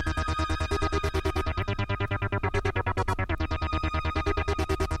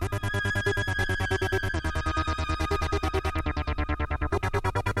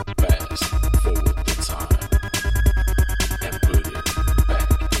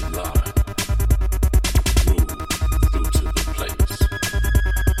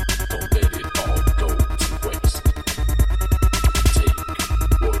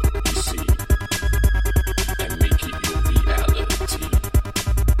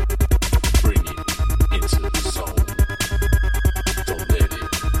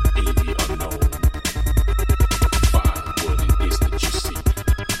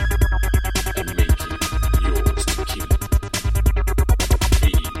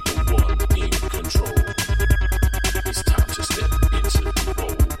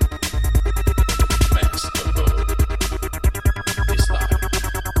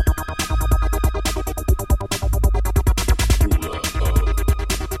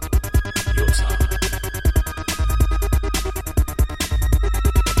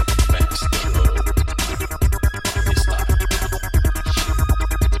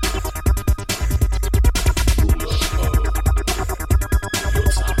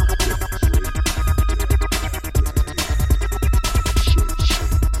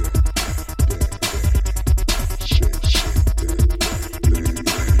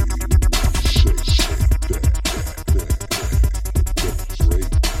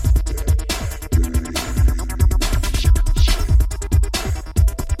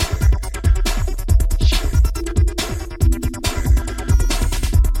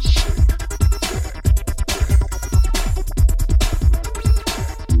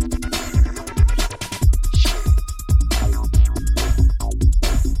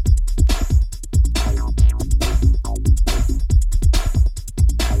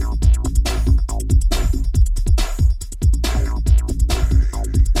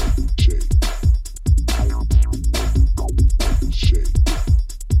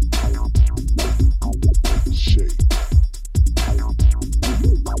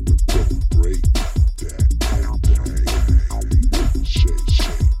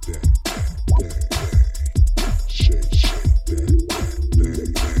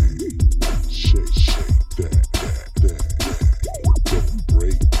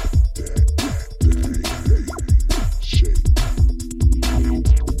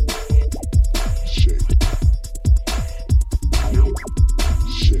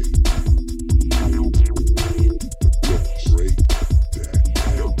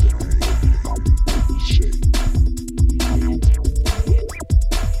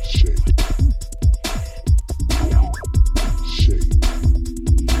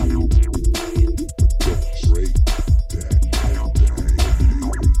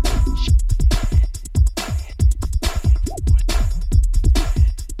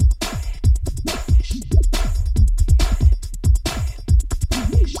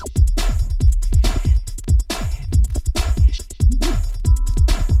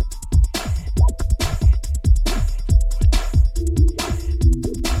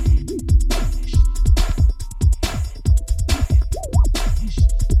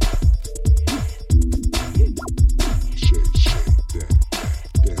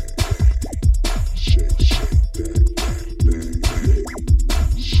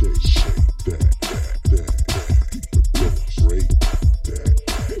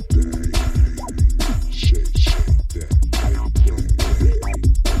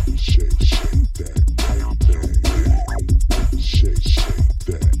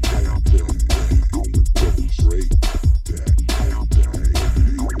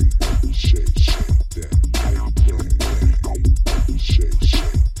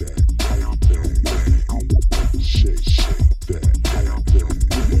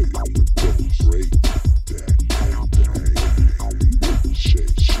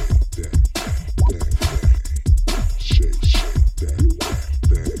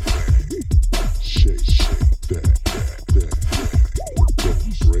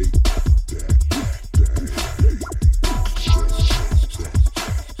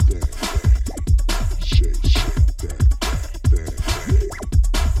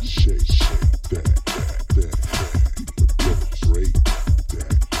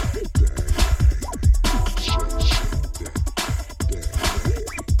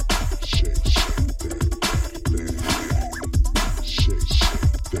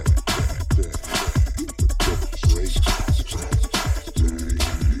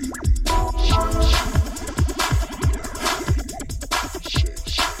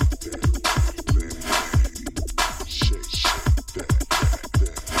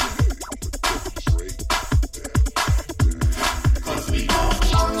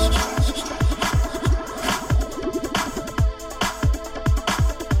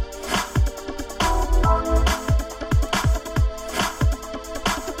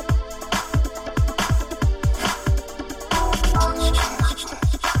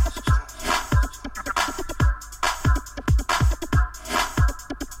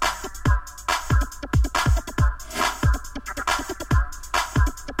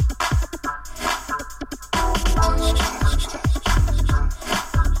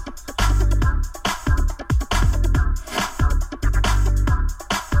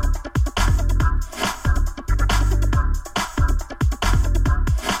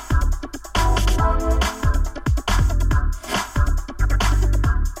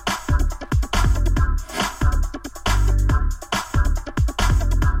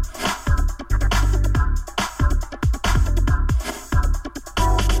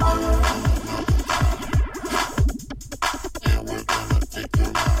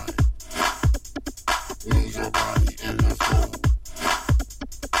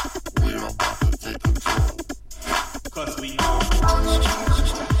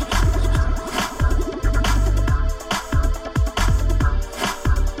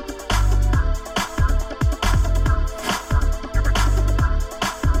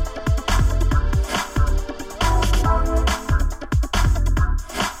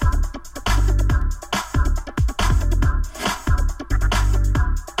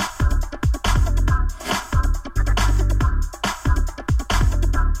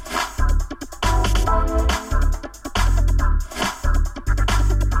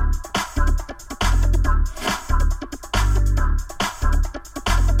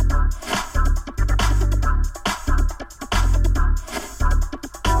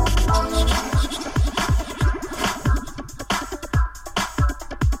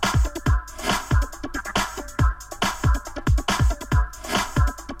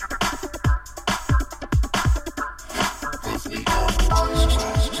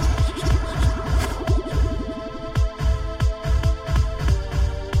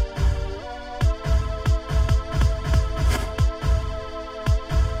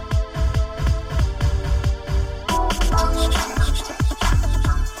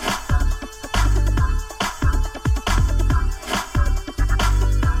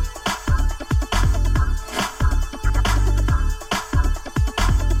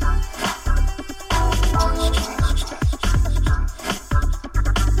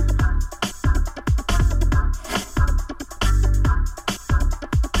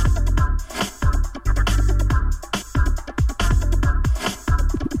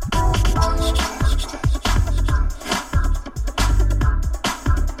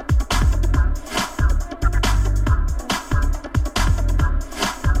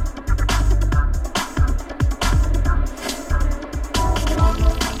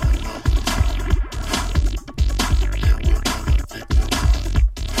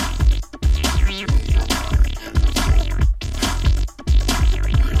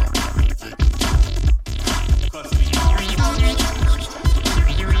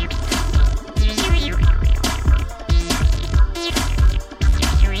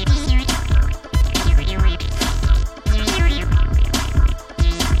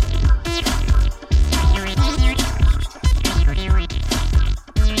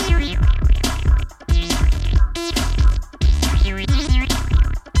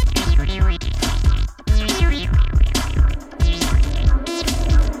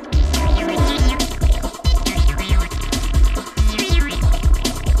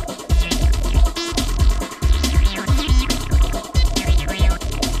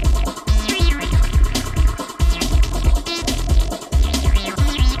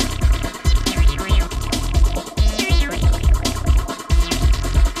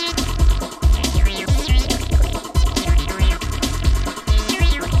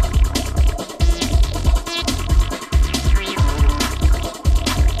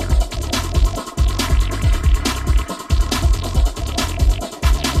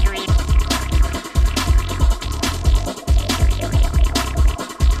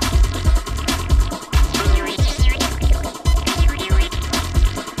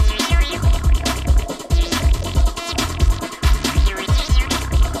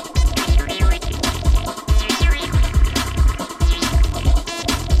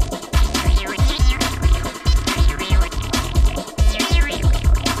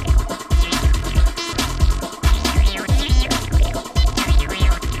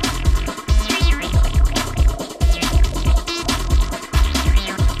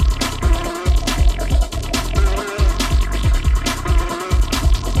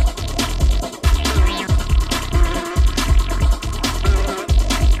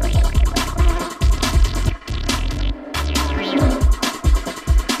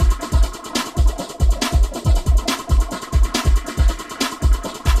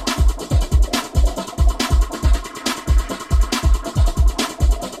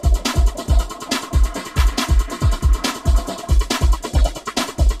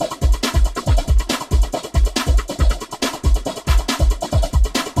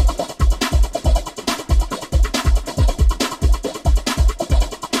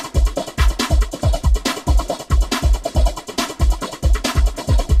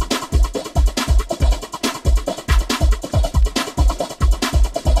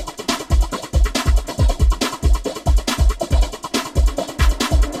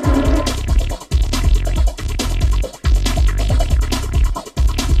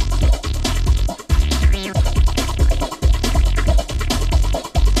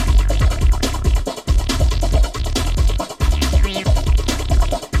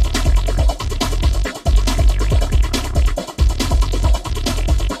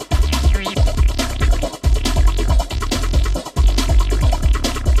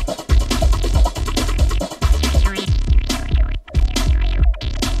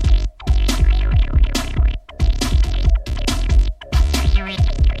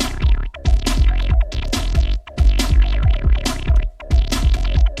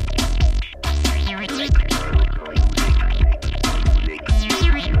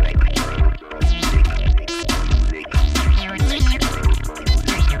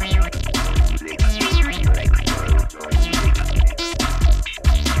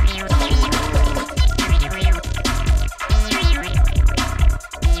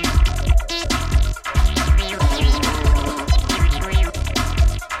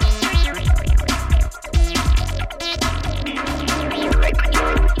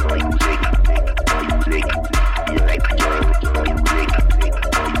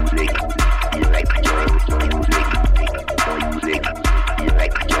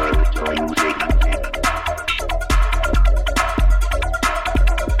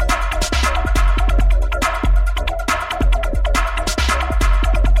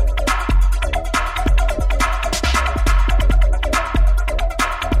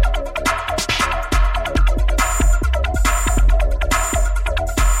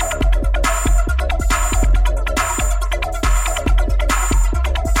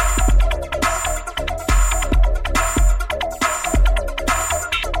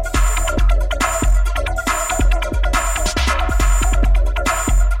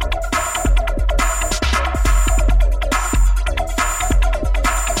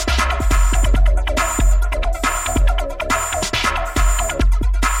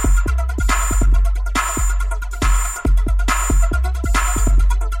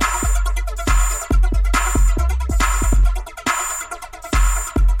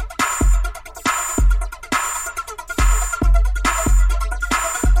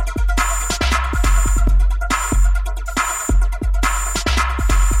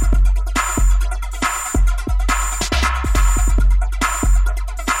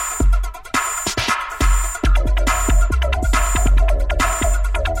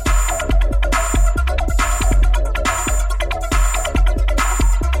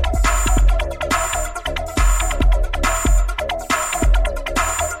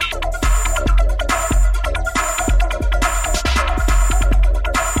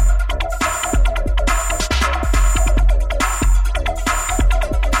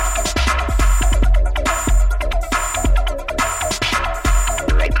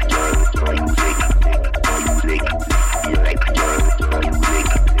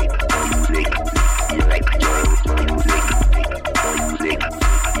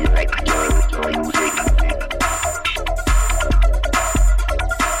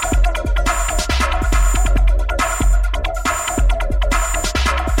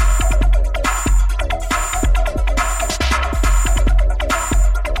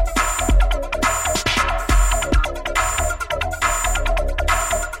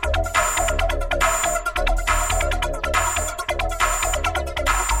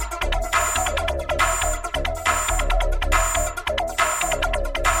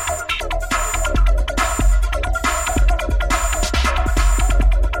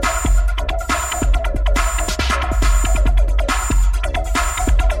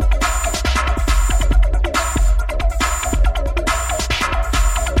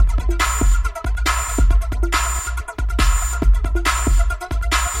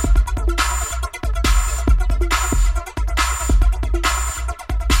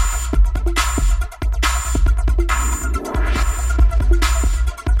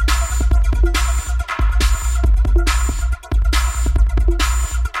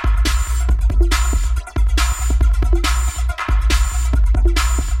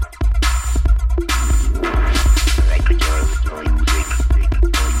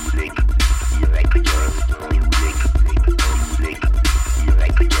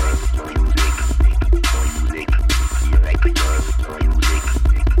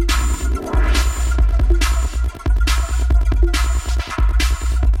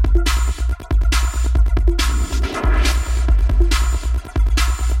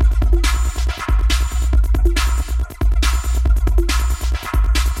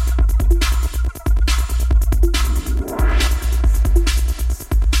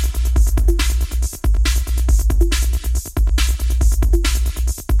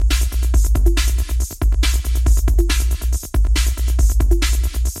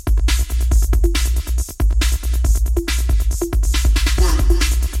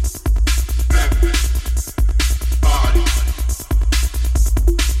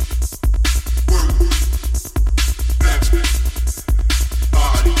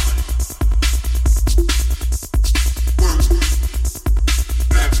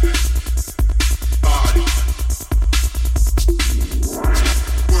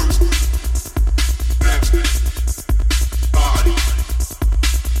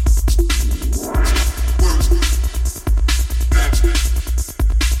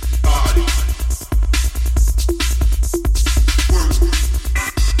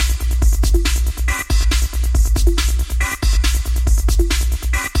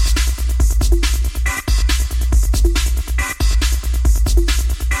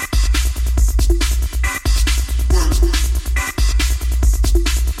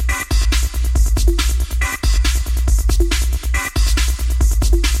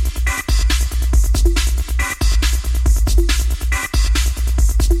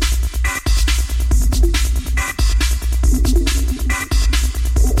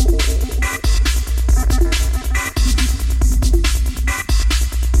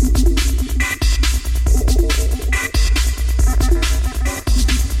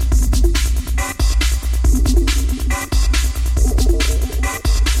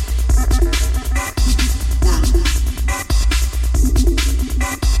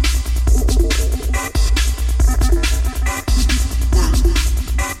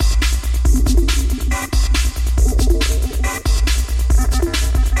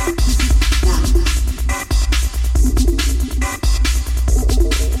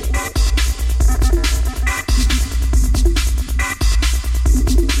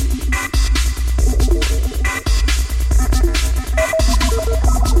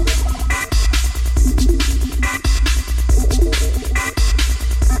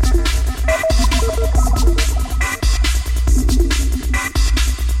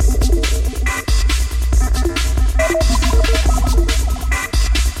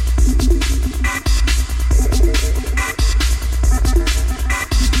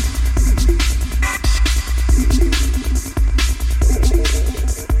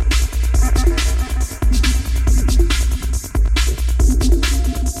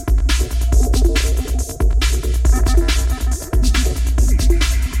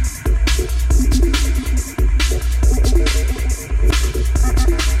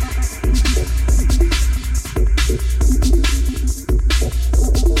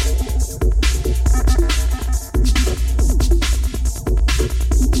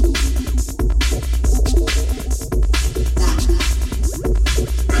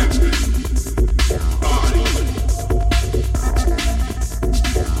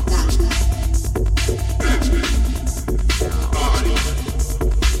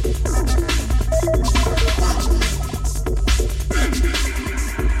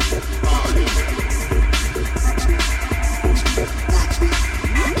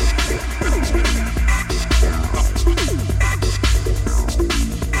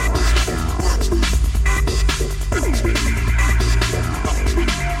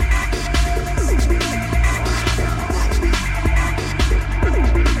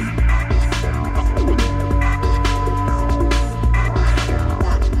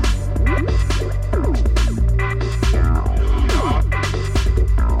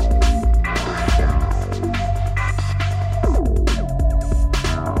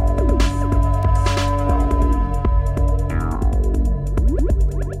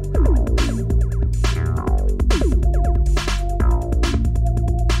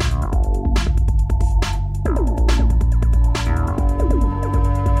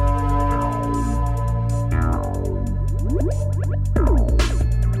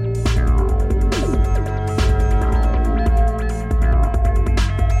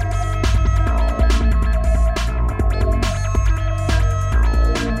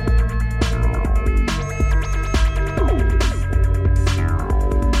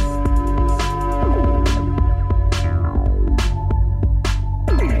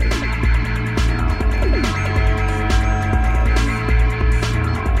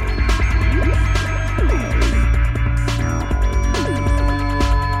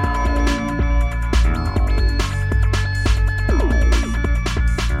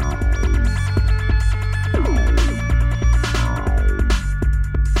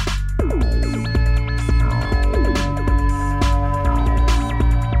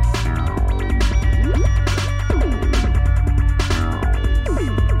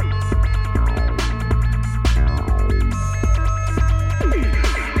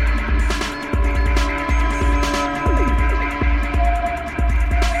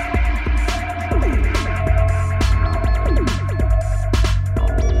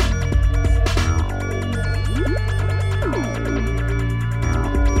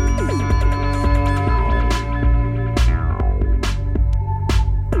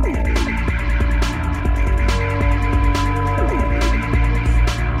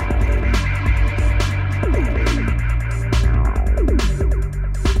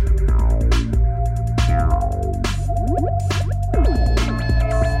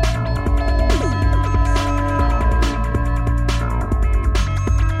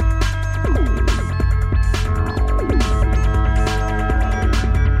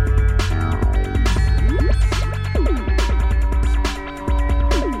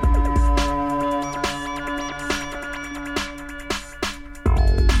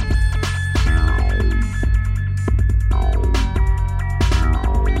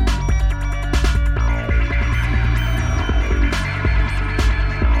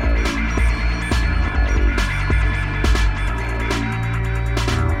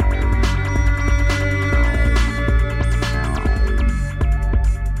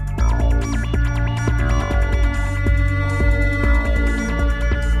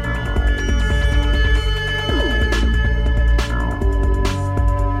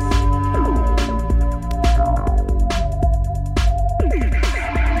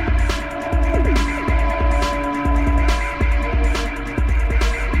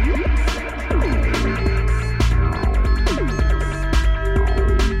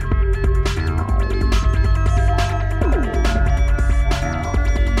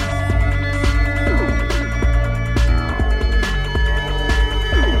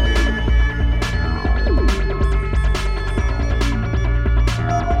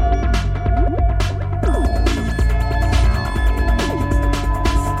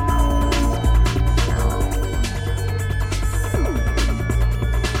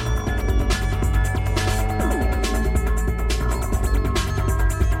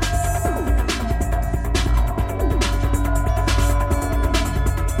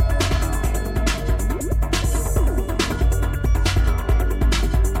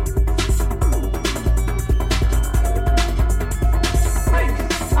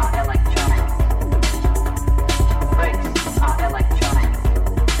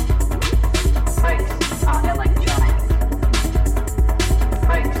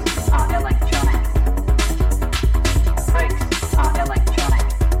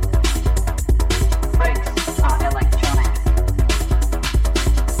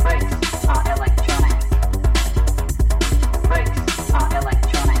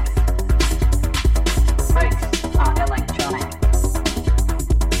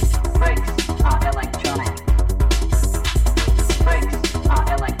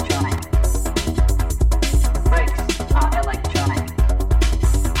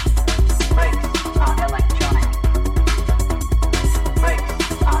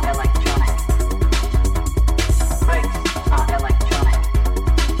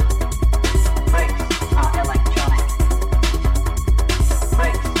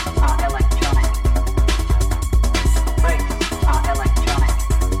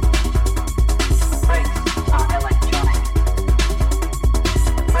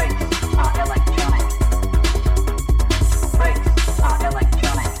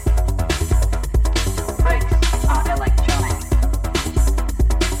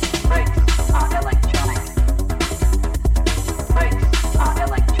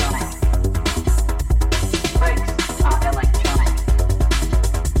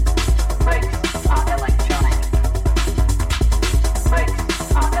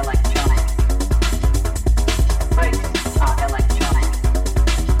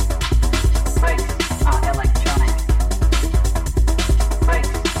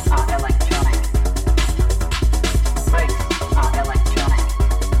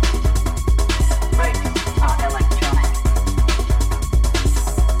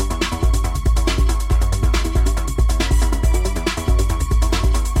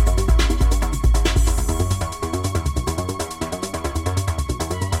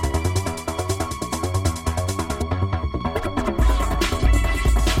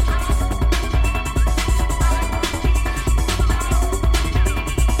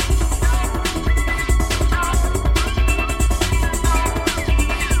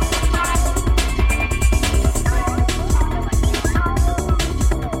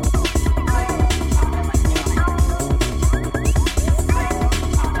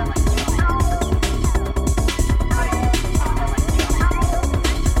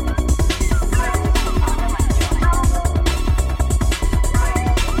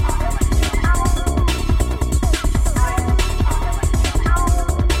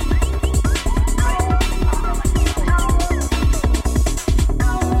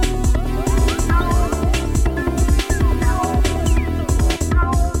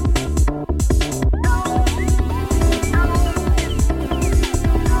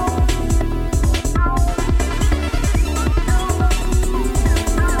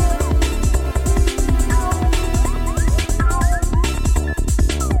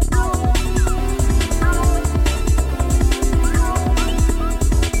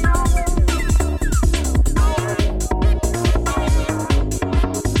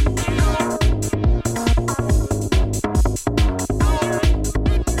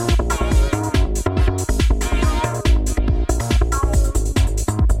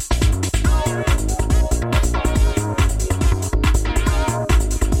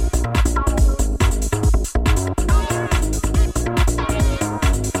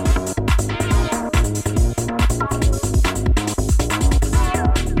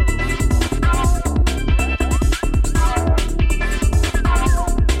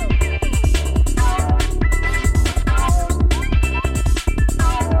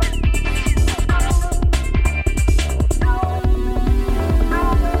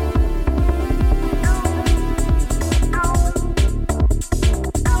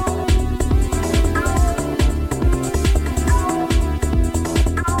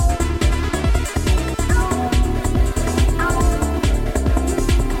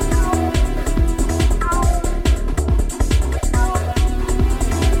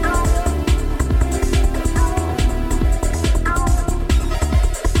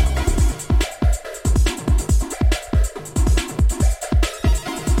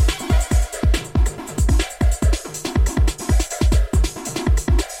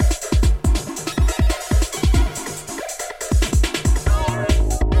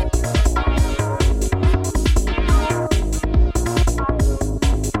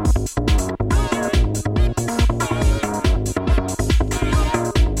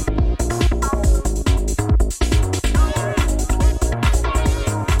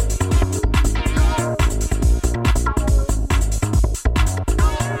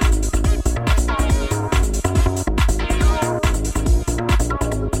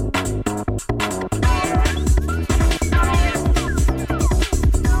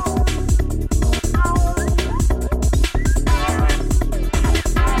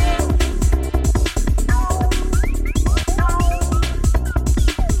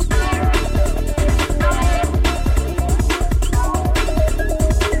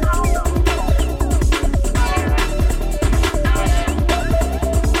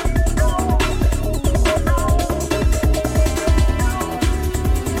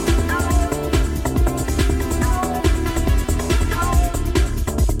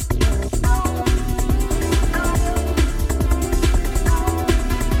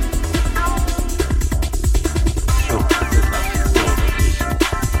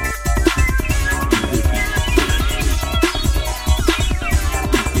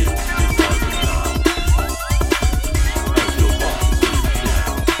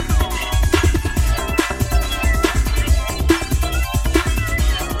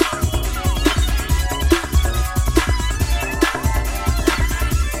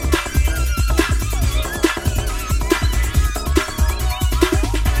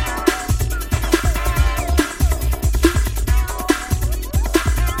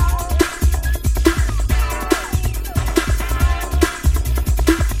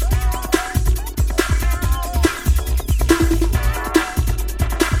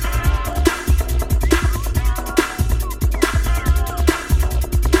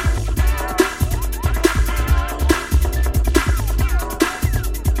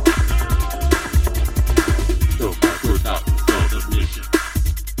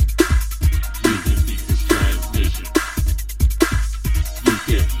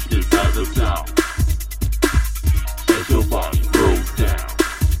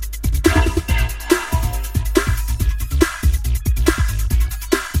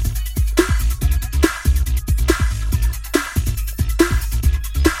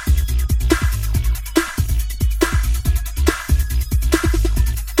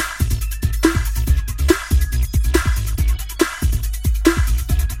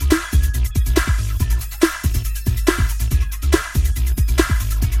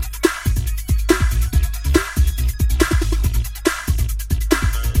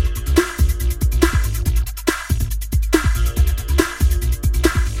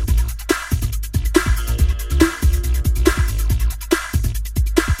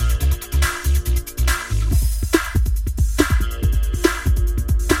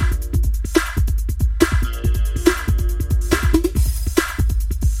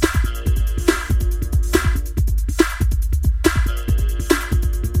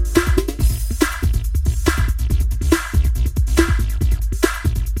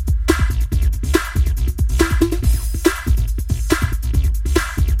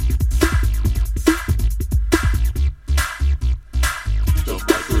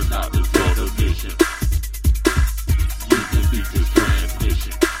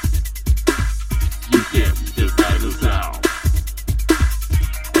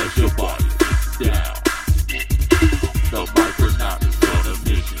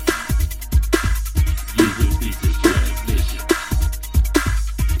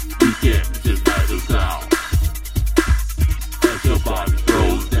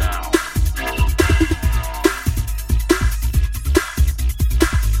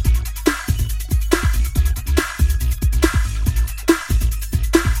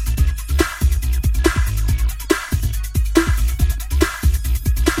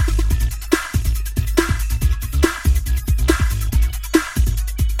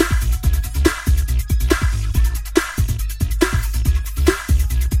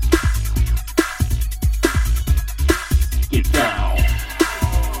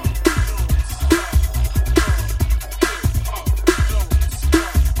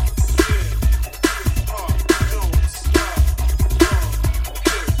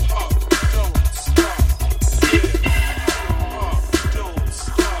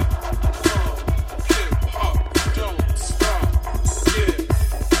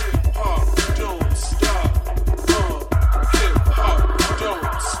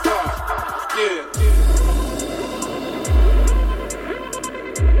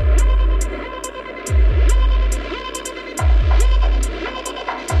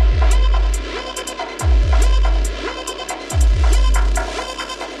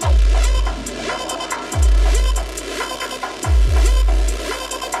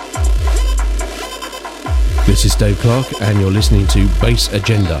 This is Dave Clark, and you're listening to Bass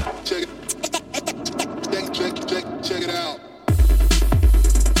Agenda. Check it out.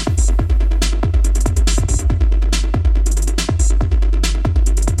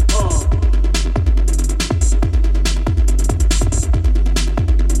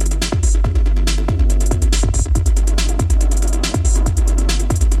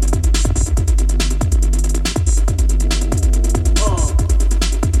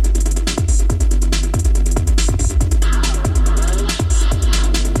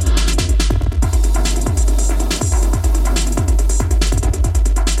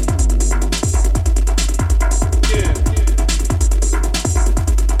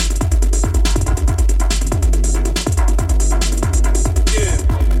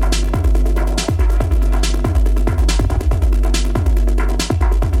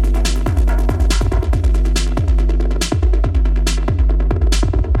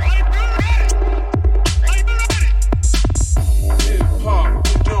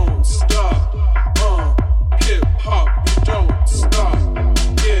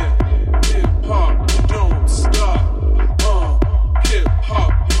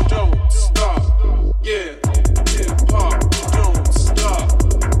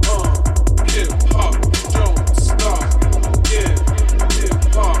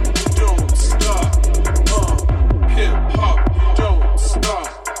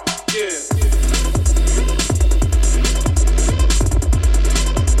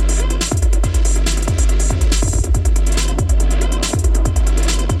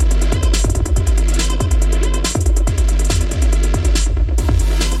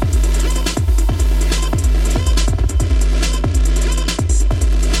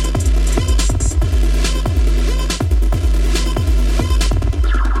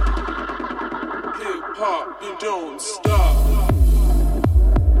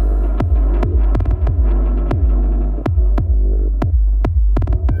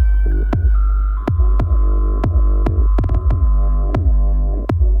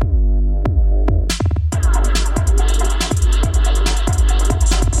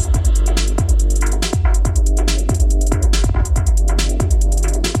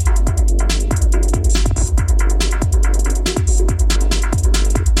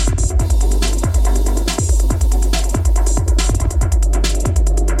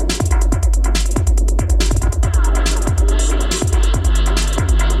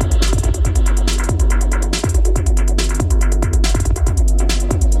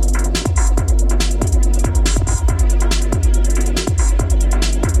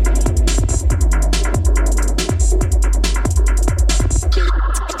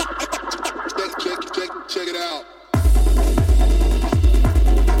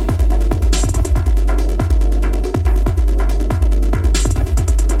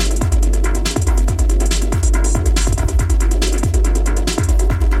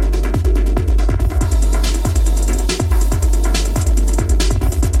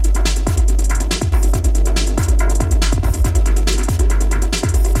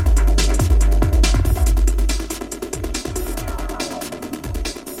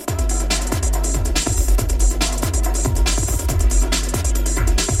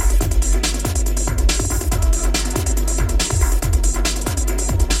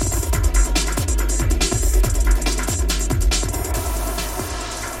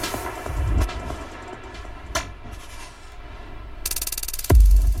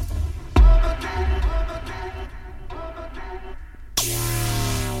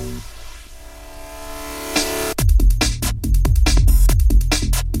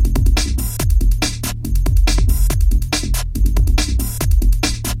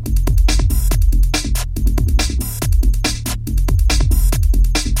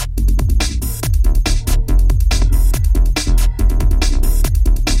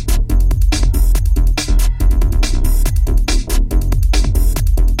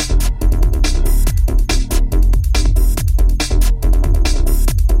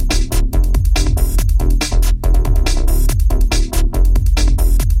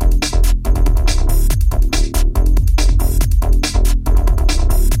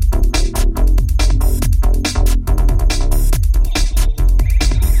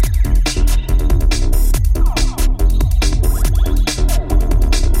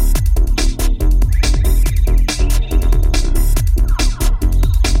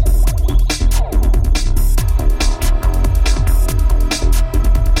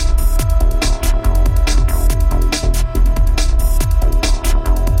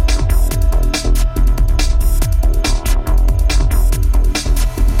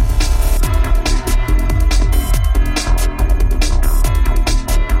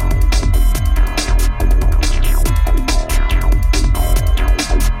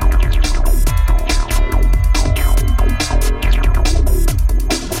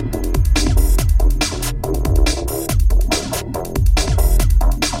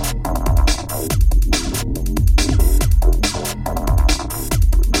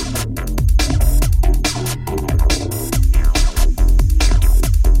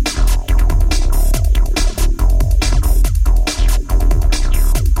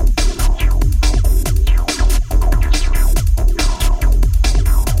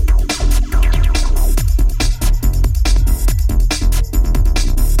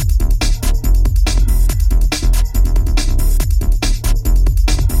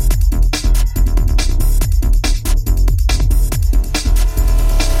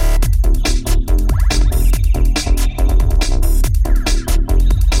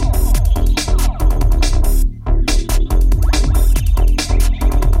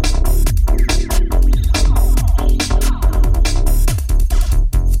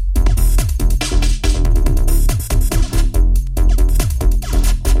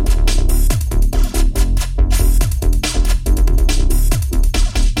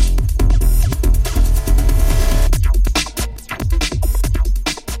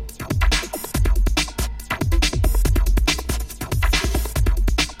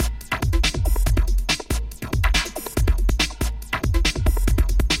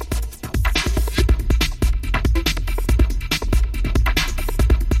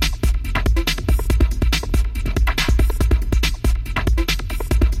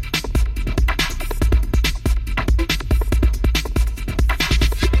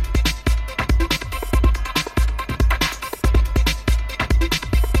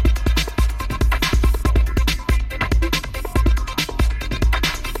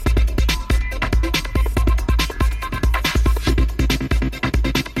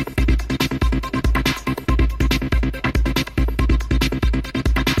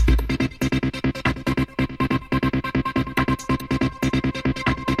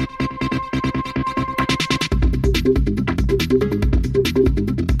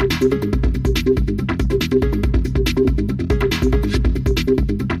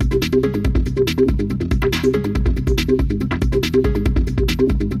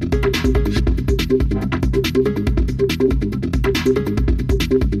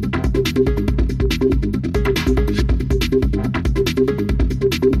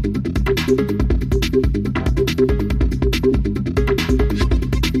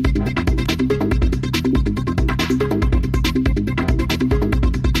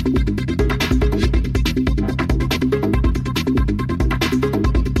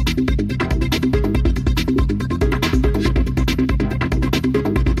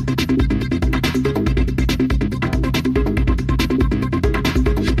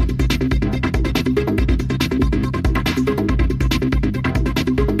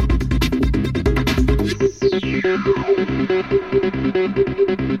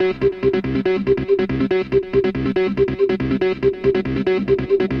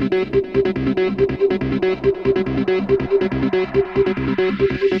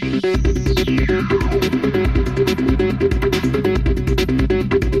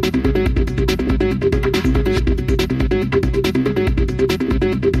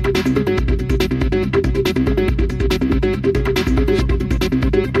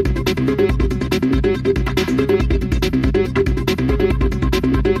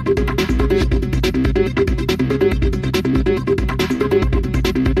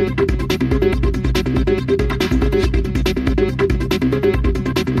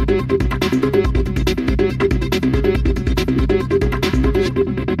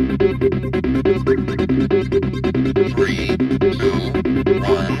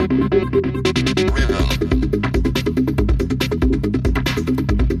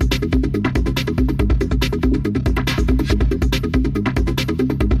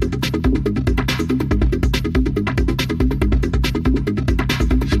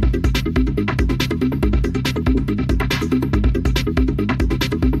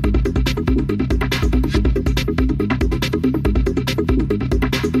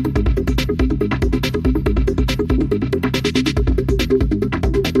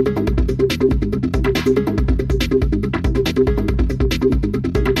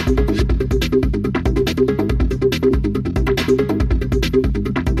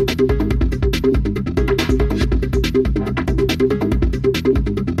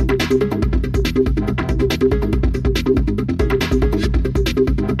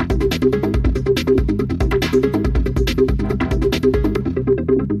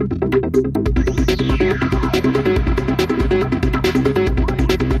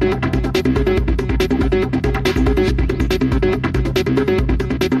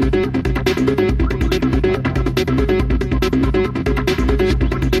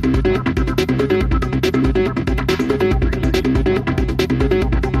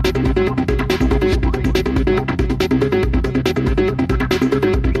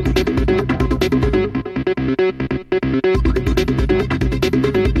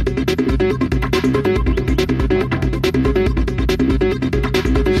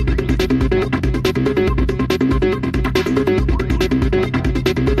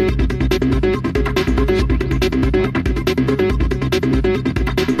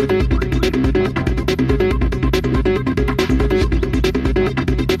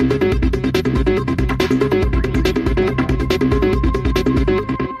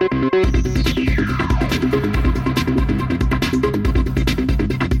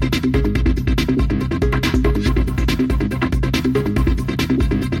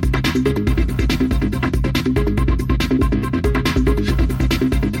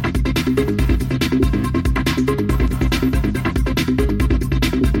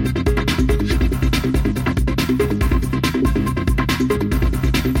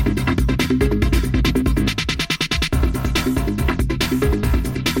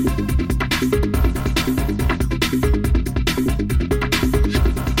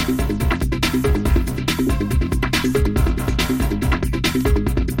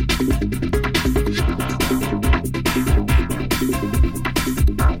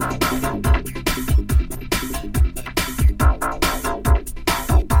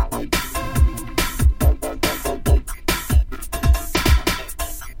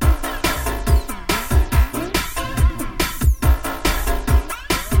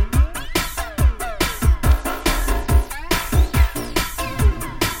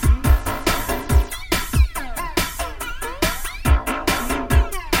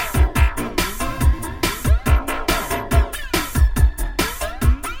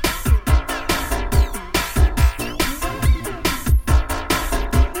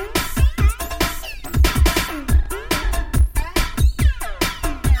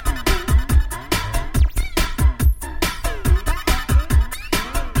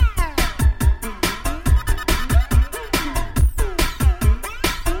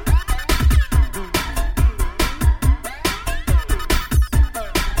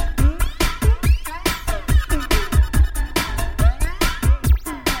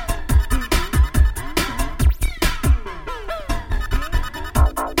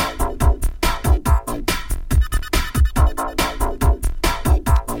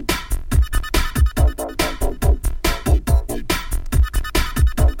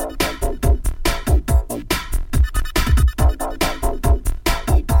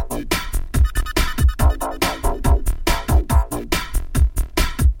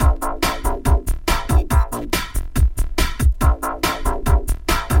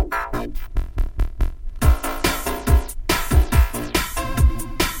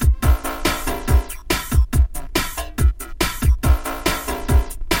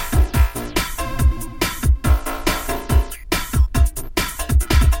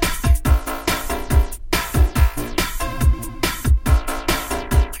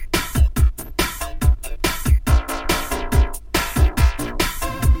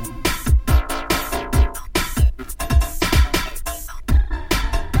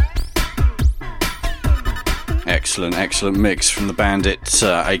 excellent mix from the Bandit,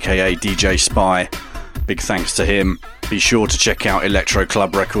 aka DJ Spy. Big thanks to him. Be sure to check out Electro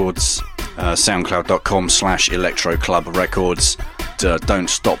Club Records, soundcloud.com/Electro Club Records. Don't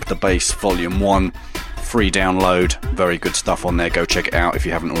Stop the Bass Volume 1, free download. Very good stuff on there. Go check it out if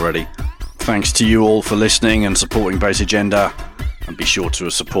you haven't already. Thanks to you all for listening and supporting Bass Agenda. And be sure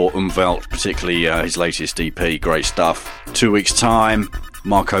to support UMWELT, particularly his latest EP. Great stuff. 2 weeks' time,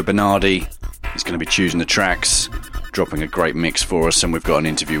 Marco Bernardi is going to be choosing the tracks, dropping a great mix for us, and we've got an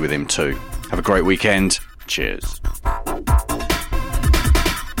interview with him too. Have a great weekend. Cheers.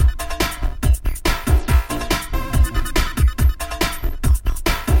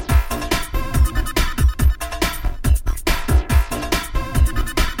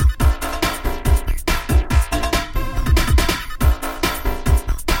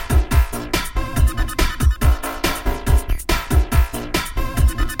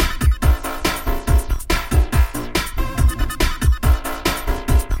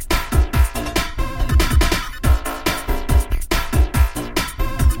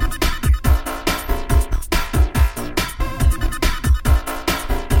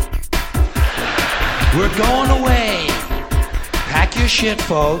 We're going away. Pack your shit,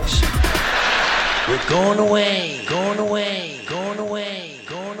 folks. We're going away, going away.